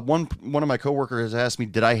 one of my coworkers asked me,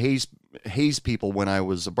 did I haze people when I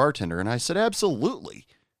was a bartender? And I said, absolutely.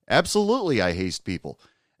 Absolutely. I hazed people.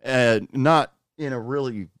 Not in a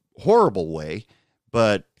really horrible way,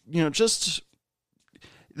 but, just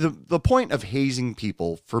the point of hazing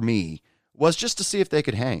people for me was just to see if they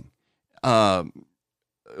could hang. Other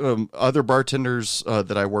bartenders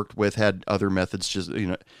that I worked with had other methods.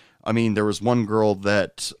 There was one girl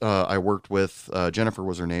that I worked with, Jennifer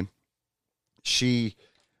was her name. She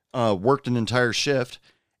worked an entire shift,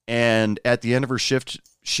 and at the end of her shift,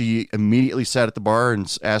 she immediately sat at the bar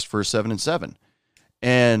and asked for a 7 and 7.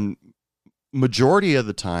 And majority of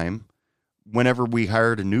the time, whenever we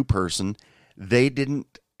hired a new person, they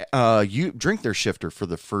didn't drink their shifter for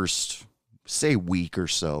the first, say, week or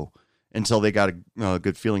so until they got a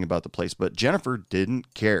good feeling about the place. But Jennifer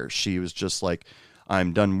didn't care. She was just like,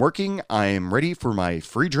 I'm done working. I am ready for my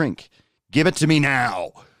free drink. Give it to me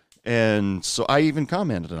now. And so I even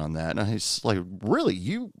commented on that. And I was like, really,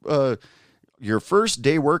 your first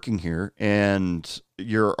day working here and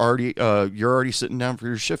you're already sitting down for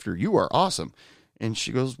your shifter. You are awesome. And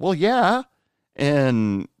she goes, well, yeah.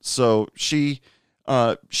 And so she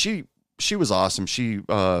was awesome. She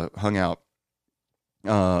hung out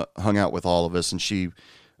with all of us, and she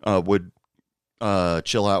would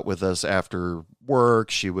chill out with us after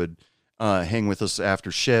work. She would hang with us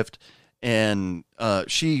after shift, and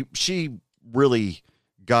she really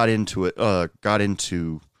got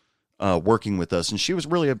into working with us, and she was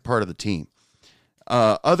really a part of the team.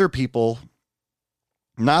 Other people,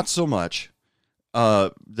 not so much.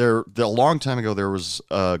 A long time ago, there was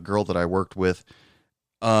a girl that I worked with.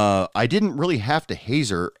 I didn't really have to haze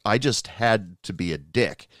her. I just had to be a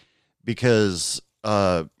dick because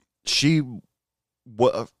she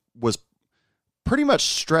was pretty much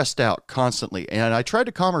stressed out constantly. And I tried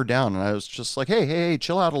to calm her down, and I was just like, hey,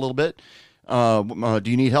 chill out a little bit. Do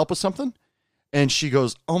you need help with something? And she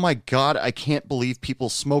goes, oh my God, I can't believe people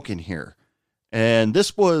smoke in here. And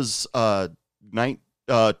this was 2000,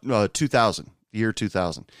 the year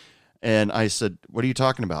 2000. And I said, what are you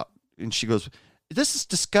talking about? And she goes, this is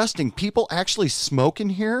disgusting. People actually smoke in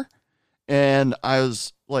here. And I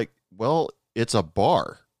was like, well, it's a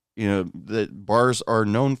bar. The bars are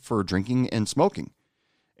known for drinking and smoking.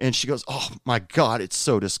 And she goes, oh my God, it's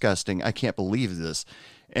so disgusting. I can't believe this.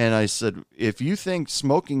 And I said, if you think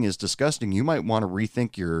smoking is disgusting, you might want to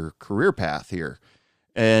rethink your career path here.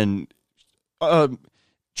 And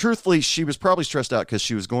truthfully, she was probably stressed out because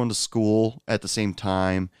she was going to school at the same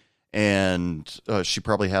time. And she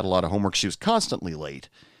probably had a lot of homework. She was constantly late.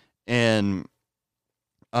 And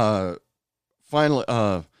finally,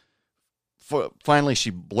 she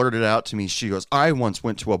blurted out to me. She goes, I once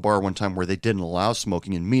went to a bar one time where they didn't allow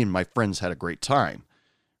smoking, and me and my friends had a great time.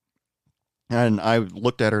 And I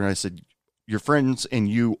looked at her and I said, your friends and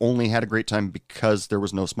you only had a great time because there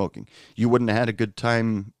was no smoking. You wouldn't have had a good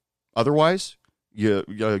time otherwise. You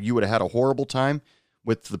would have had a horrible time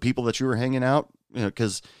with the people that you were hanging out.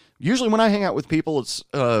 Because usually when I hang out with people, it's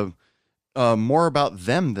more about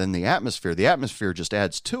them than the atmosphere. The atmosphere just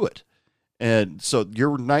adds to it. And so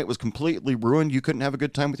your night was completely ruined. You couldn't have a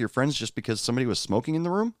good time with your friends just because somebody was smoking in the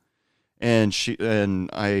room. And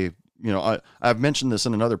I've mentioned this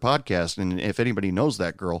in another podcast, and if anybody knows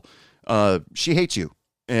that girl, she hates you,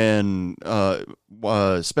 and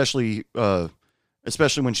especially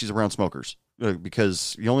when she's around smokers,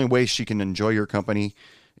 because the only way she can enjoy your company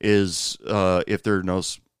is if there are no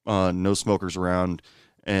smokers around,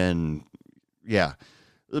 and yeah.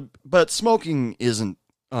 But smoking isn't.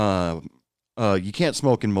 You can't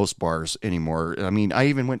smoke in most bars anymore. I mean, I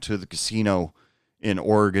even went to the casino in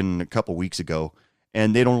Oregon a couple weeks ago,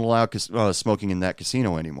 and they don't allow smoking in that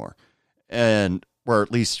casino anymore. Or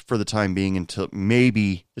at least for the time being, until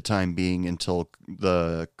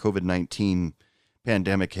the COVID-19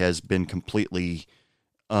 pandemic has been completely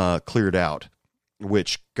cleared out,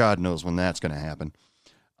 which God knows when that's going to happen.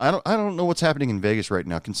 I don't know what's happening in Vegas right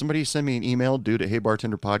now. Can somebody send me an email, dude, at Hey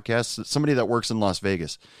Bartender Podcast? Somebody that works in Las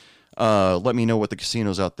Vegas. Let me know what the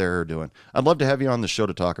casinos out there are doing. I'd love to have you on the show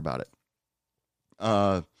to talk about it.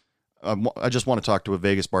 I just want to talk to a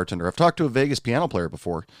Vegas bartender. I've talked to a Vegas piano player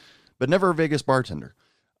before, but never a Vegas bartender.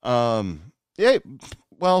 Yeah,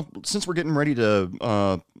 well, since we're getting ready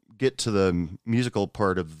to get to the musical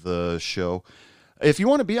part of the show, if you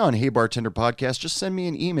want to be on Hey Bartender Podcast, just send me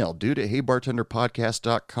an email, dude, at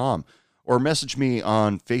heybartenderpodcast.com, or message me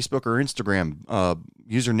on Facebook or Instagram.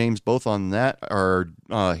 Usernames both on that are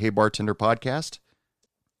Hey Bartender Podcast.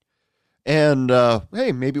 And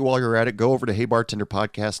hey, maybe while you're at it, go over to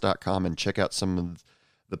heybartenderpodcast.com and check out some of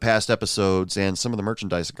the past episodes and some of the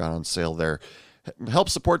merchandise that got on sale there. Help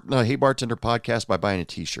support the Hey Bartender podcast by buying a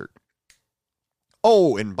t-shirt.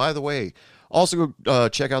 Oh, and by the way, also go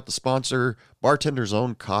check out the sponsor,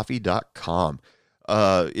 bartendersowncoffee.com.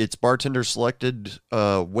 It's bartender selected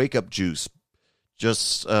wake-up juice.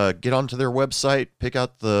 Just get onto their website, pick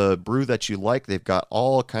out the brew that you like. They've got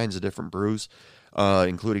all kinds of different brews,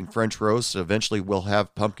 including French roast. Eventually, we'll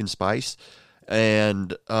have pumpkin spice.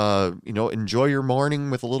 And, enjoy your morning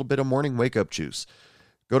with a little bit of morning wake-up juice.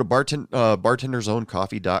 Go to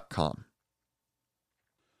bartendersowncoffee.com.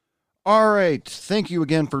 All right. Thank you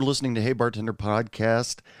again for listening to Hey Bartender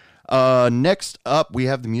Podcast. Next up, we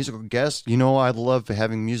have the musical guest. You know, I love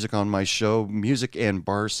having music on my show. Music and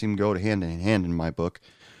bars seem to go hand in hand in my book.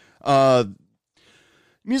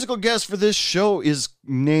 Musical guest for this show is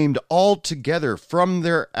named All Together from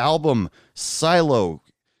their album Silo.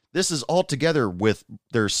 This is All Together with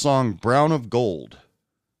their song Brown of Gold.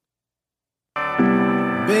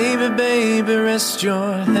 Baby, baby, rest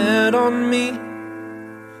your head on me,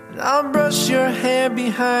 and I'll brush your hair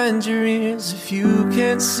behind your ears if you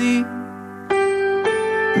can't see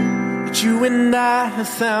that you and I have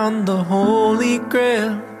found the holy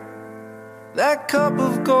grail. That cup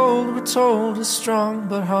of gold, we're told, is strong,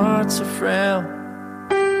 but hearts are frail.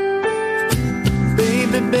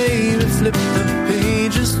 Baby, baby, flip the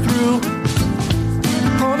pages through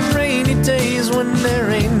on rainy days when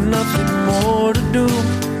there ain't nothing more to do.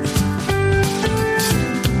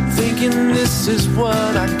 Thinking this is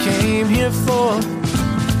what I came here for.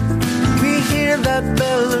 We hear that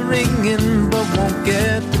bell ringing but won't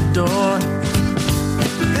get the door.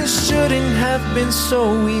 This shouldn't have been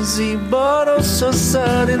so easy, but oh so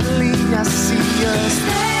suddenly I see us.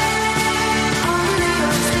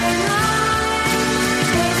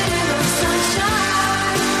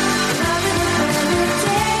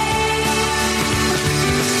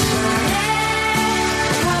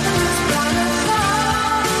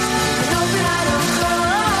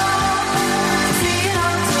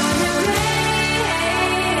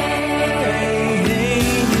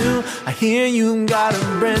 I hear you got a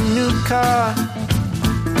brand new car.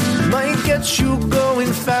 Might get you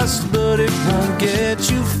going fast, but it won't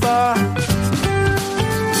get you far.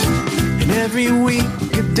 And every week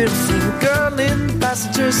a different girl in the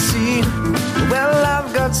passenger seat. Well,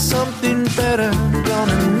 I've got something better,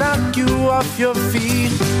 gonna knock you off your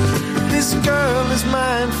feet. This girl is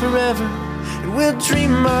mine forever, and we'll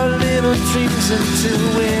dream our little dreams until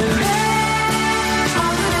we're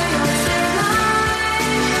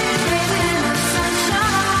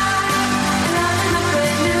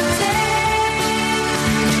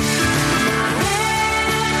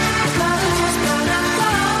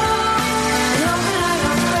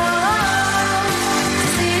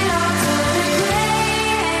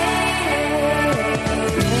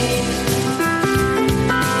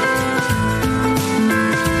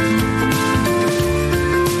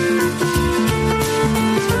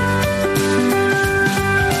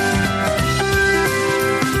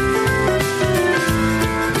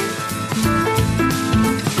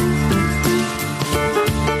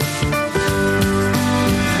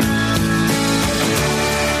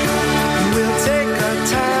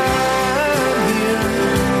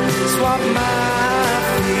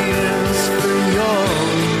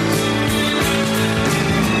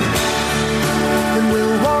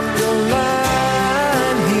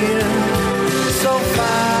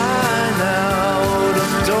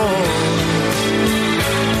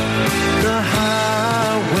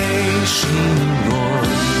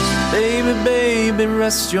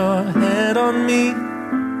rest your head on me,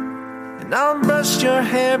 and I'll brush your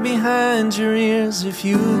hair behind your ears if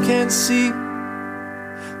you can't see.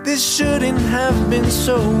 This shouldn't have been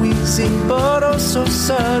so easy, but oh so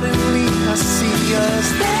suddenly I see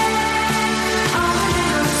us there.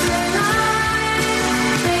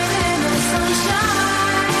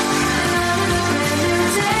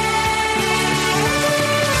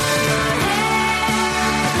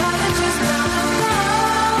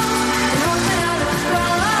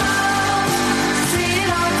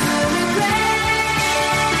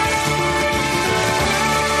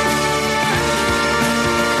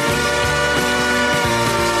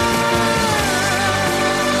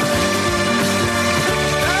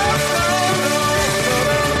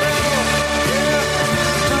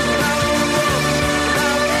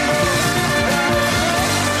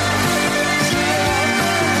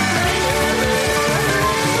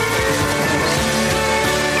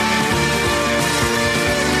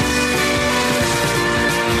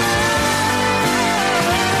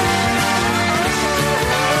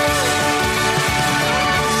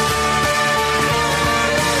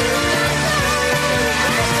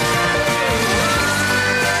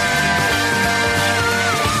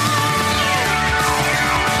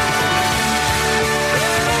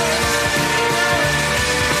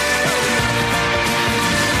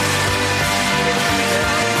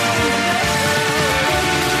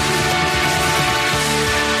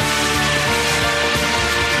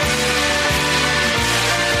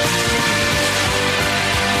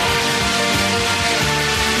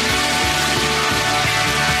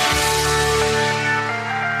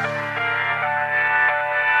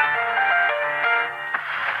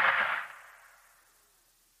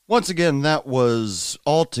 Once again, that was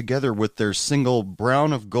All Together with their single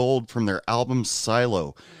Brown of Gold from their album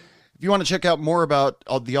Silo. If you want to check out more about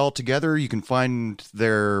the All Together, you can find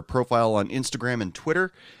their profile on Instagram and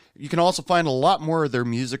Twitter. You can also find a lot more of their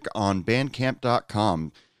music on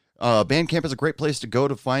Bandcamp.com. Bandcamp is a great place to go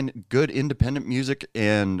to find good independent music,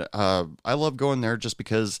 and I love going there just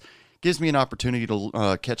because it gives me an opportunity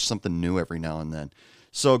to catch something new every now and then.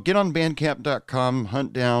 So get on Bandcamp.com,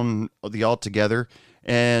 hunt down the All Together,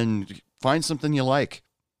 and find something you like.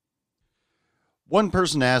 One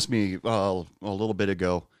person asked me a little bit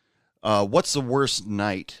ago, what's the worst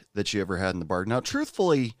night that you ever had in the bar? Now,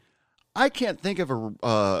 truthfully, I can't think of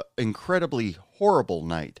a incredibly horrible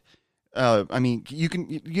night. I mean,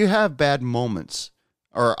 you have bad moments,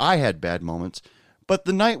 or I had bad moments, but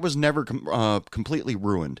the night was never completely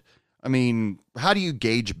ruined. I mean, how do you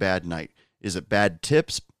gauge a bad night? Is it bad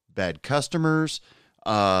tips, bad customers?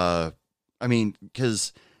 I mean,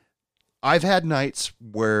 because I've had nights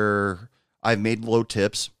where I've made low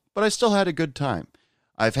tips, but I still had a good time.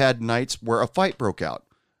 I've had nights where a fight broke out,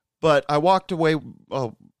 but I walked away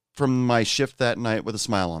from my shift that night with a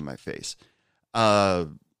smile on my face. I've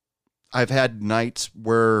had nights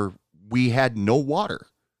where we had no water.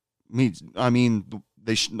 I mean,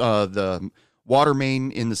 the water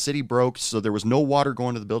main in the city broke, so there was no water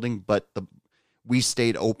going to the building, but we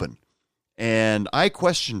stayed open. And I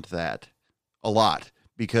questioned that a lot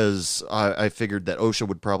because I figured that OSHA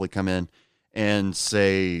would probably come in and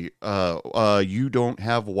say, you don't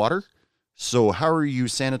have water? So how are you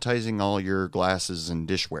sanitizing all your glasses and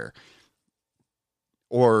dishware?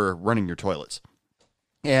 Or running your toilets?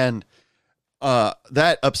 And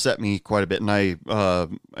that upset me quite a bit, and I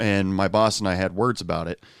and my boss and I had words about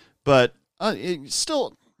it. But it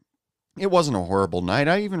wasn't a horrible night.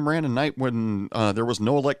 I even ran a night when there was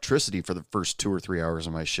no electricity for the first 2 or 3 hours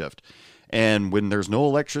of my shift. And when there's no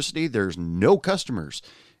electricity, there's no customers.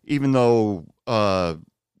 Even though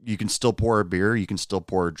you can still pour a beer, you can still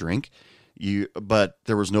pour a drink. But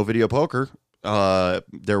there was no video poker.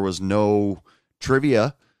 There was no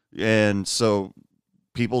trivia. And so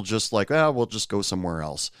people just like, we'll just go somewhere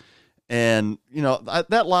else. And, you know,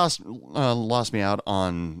 that lost me out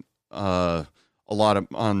on a lot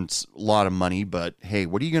of money. But hey,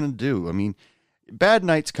 what are you going to do? I mean, bad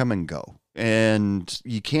nights come and go, and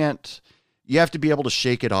you have to be able to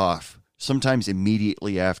shake it off sometimes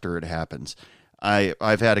immediately after it happens.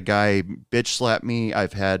 I've had a guy bitch slap me.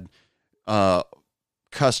 I've had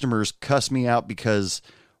customers cuss me out because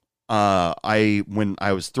when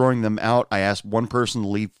I was throwing them out, I asked one person to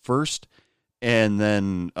leave first, and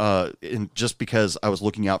then just because I was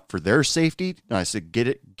looking out for their safety, I said,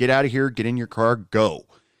 get out of here, get in your car, go.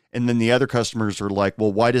 And then the other customers are like,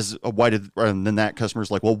 well, and then that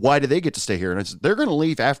customer's like, well, why do they get to stay here? And I said, they're going to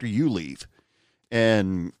leave after you leave.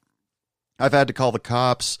 And I've had to call the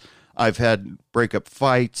cops. I've had breakup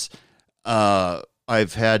fights.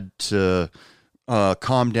 I've had to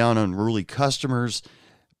calm down unruly customers.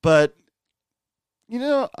 But, you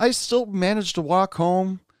know, I still managed to walk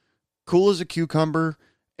home cool as a cucumber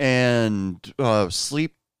and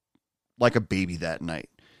sleep like a baby that night.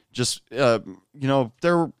 Just, you know,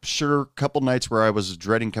 there were sure a couple nights where I was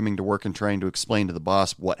dreading coming to work and trying to explain to the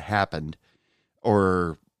boss what happened.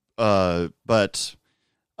 But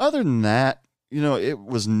other than that, you know, it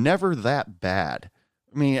was never that bad.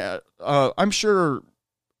 I mean, I'm sure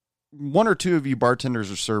one or two of you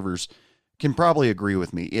bartenders or servers can probably agree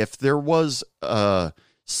with me. If there was a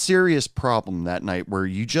serious problem that night where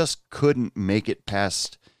you just couldn't make it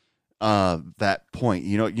past that point,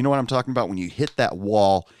 you know what I'm talking about? When you hit that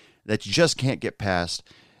wall that you just can't get past,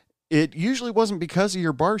 it usually wasn't because of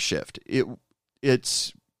your bar shift.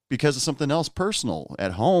 It's because of something else personal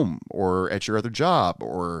at home or at your other job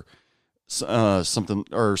or something,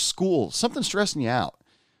 or school, something stressing you out.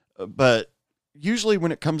 But usually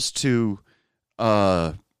when it comes to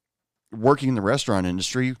working in the restaurant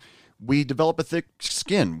industry, we develop a thick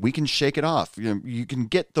skin. We can shake it off. You can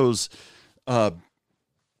get those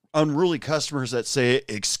unruly customers that say,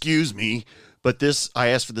 excuse me, but I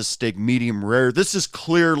asked for this steak medium rare. This is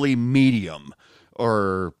clearly medium.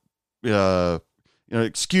 Or,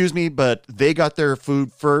 excuse me, but they got their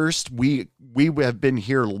food first. We have been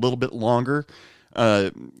here a little bit longer.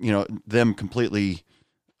 Them completely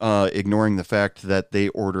ignoring the fact that they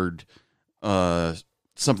ordered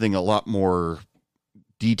something a lot more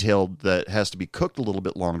detailed that has to be cooked a little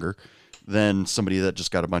bit longer than somebody that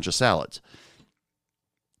just got a bunch of salads.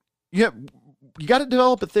 Yeah, you got to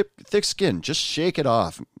develop a thick skin. Just shake it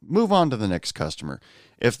off. Move on to the next customer.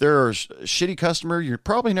 If they're a shitty customer, you're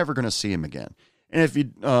probably never going to see him again. And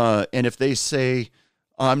if they say,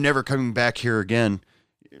 I'm never coming back here again,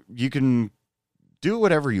 you can do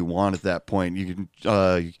whatever you want at that point. You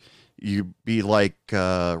can, you be like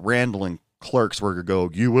Randall in Clerks, where you go,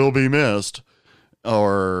 "You will be missed,"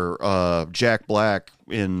 or Jack Black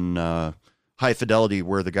in High Fidelity,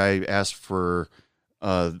 where the guy asked for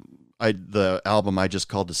the album "I Just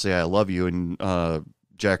Called to Say I Love You," and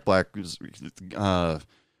Jack Black was,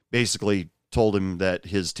 basically told him that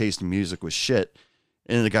his taste in music was shit,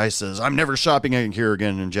 and the guy says, "I'm never shopping in here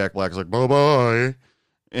again," and Jack Black's like, "Bye bye."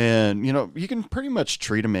 And you can pretty much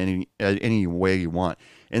treat them any way you want.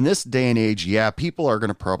 In this day and age, yeah, people are going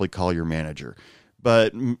to probably call your manager,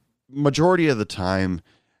 but majority of the time,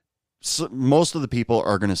 most of the people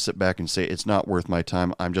are going to sit back and say, "It's not worth my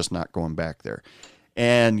time. I'm just not going back there."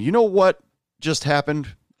 And you know what just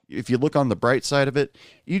happened? If you look on the bright side of it,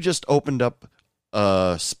 you just opened up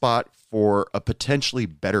a spot for a potentially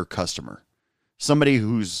better customer, somebody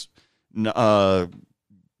who's going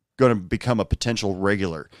to become a potential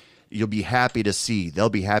regular. You'll be happy to see. They'll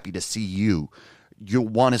be happy to see you. You'll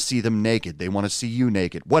want to see them naked. They want to see you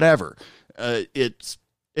naked. Whatever. It's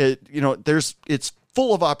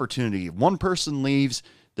full of opportunity. If one person leaves,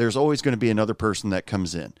 there's always going to be another person that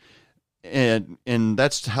comes in, and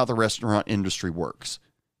that's how the restaurant industry works.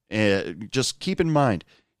 Just keep in mind,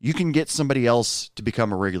 you can get somebody else to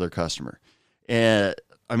become a regular customer. I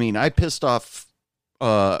mean, I pissed off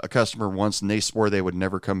a customer once, and they swore they would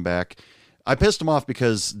never come back. I pissed them off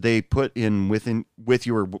because they put in with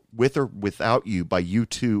or without you by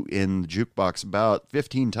U2 in the jukebox about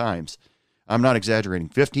 15 times. I'm not exaggerating,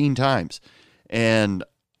 15 times. And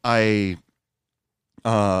I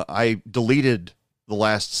deleted the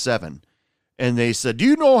last 7. And they said, "Do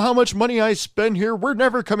you know how much money I spend here? We're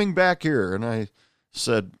never coming back here." And I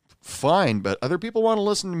said, "Fine, but other people want to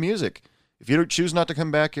listen to music. If you don't choose not to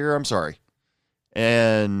come back here, I'm sorry."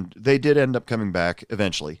 And they did end up coming back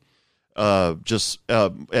eventually. At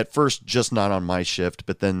first, just not on my shift,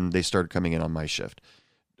 but then they started coming in on my shift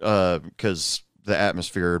because the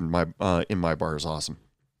atmosphere in my bar is awesome.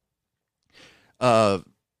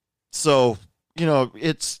 So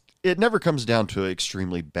it never comes down to an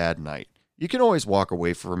extremely bad night. You can always walk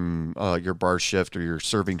away from your bar shift or your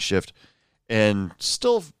serving shift and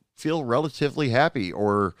still feel relatively happy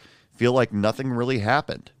or feel like nothing really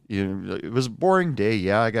happened. It was a boring day.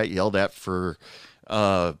 Yeah, I got yelled at for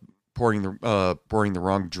pouring the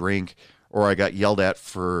wrong drink, or I got yelled at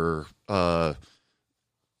for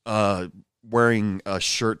wearing a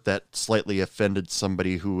shirt that slightly offended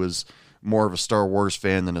somebody who was more of a Star Wars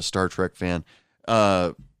fan than a Star Trek fan.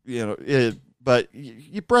 But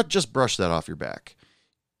you just brush that off your back.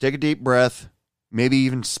 Take a deep breath, maybe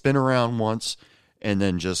even spin around once, and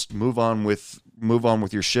then just move on with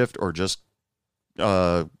your shift, or just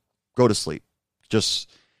go to sleep. Just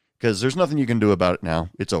because there's nothing you can do about it now.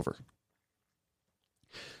 It's over.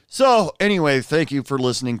 So anyway, thank you for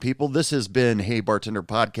listening, people. This has been Hey Bartender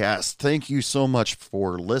Podcast. Thank you so much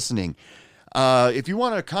for listening. If you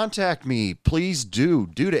want to contact me, please do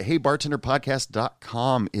it at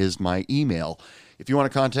heybartenderpodcast.com is my email. If you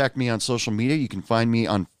want to contact me on social media, you can find me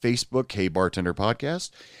on Facebook, Hey Bartender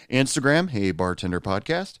Podcast, Instagram, Hey Bartender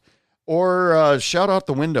Podcast, or shout out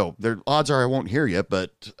the window. The odds are I won't hear you,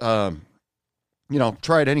 but try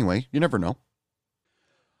it anyway. You never know.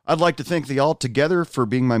 I'd like to thank the All Together for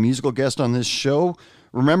being my musical guest on this show.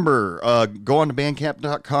 Remember, go on to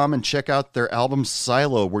bandcamp.com and check out their album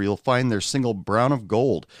Silo, where you'll find their single Brown of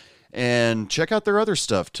Gold, and check out their other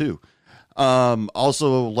stuff too.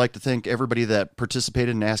 Also like to thank everybody that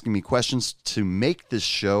participated in asking me questions to make this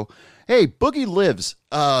show. Hey, Boogie Lives,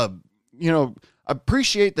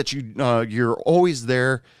 appreciate that you're always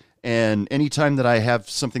there. And anytime that I have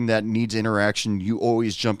something that needs interaction, you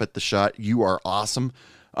always jump at the shot. You are awesome.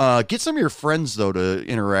 Get some of your friends though to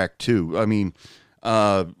interact too. I mean,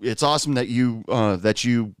 it's awesome that you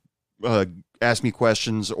ask me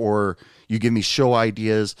questions or you give me show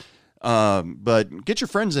ideas. But get your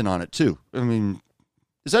friends in on it too. I mean,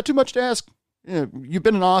 is that too much to ask? You've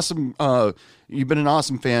been an awesome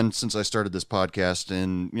fan since I started this podcast,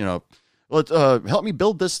 and help me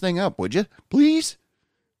build this thing up, would you? Please.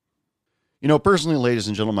 Personally, ladies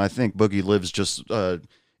and gentlemen, I think Boogie Lives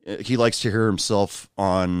he likes to hear himself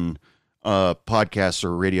on podcasts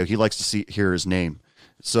or radio. He likes to hear his name.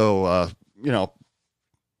 So,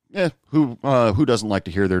 who doesn't like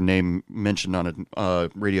to hear their name mentioned on a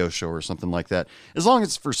radio show or something like that? As long as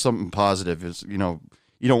it's for something positive, you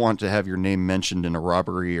don't want to have your name mentioned in a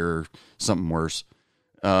robbery or something worse.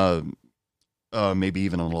 Maybe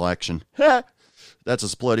even an election. That's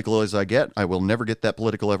as political as I get. I will never get that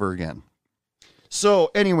political ever again.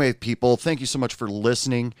 So anyway, people, thank you so much for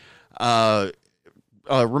listening.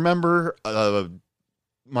 Remember,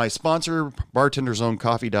 my sponsor,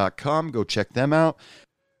 bartenderzonecoffee.com. Go check them out.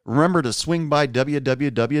 Remember to swing by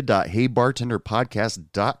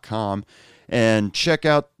www.heybartenderpodcast.com and check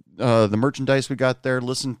out the merchandise we got there.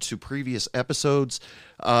 Listen to previous episodes.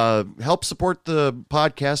 Help support the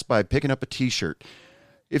podcast by picking up a t-shirt.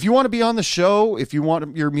 If you want to be on the show, if you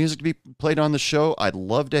want your music to be played on the show, I'd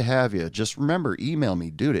love to have you. Just remember, email me,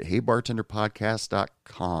 dude, at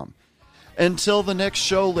heybartenderpodcast.com. Until the next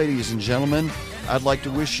show, ladies and gentlemen, I'd like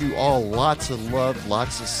to wish you all lots of love,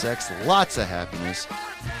 lots of sex, lots of happiness,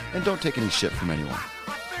 and don't take any shit from anyone.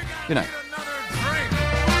 Good night.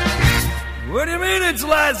 What do you mean it's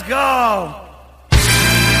last call?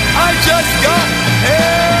 I just got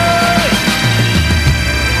here.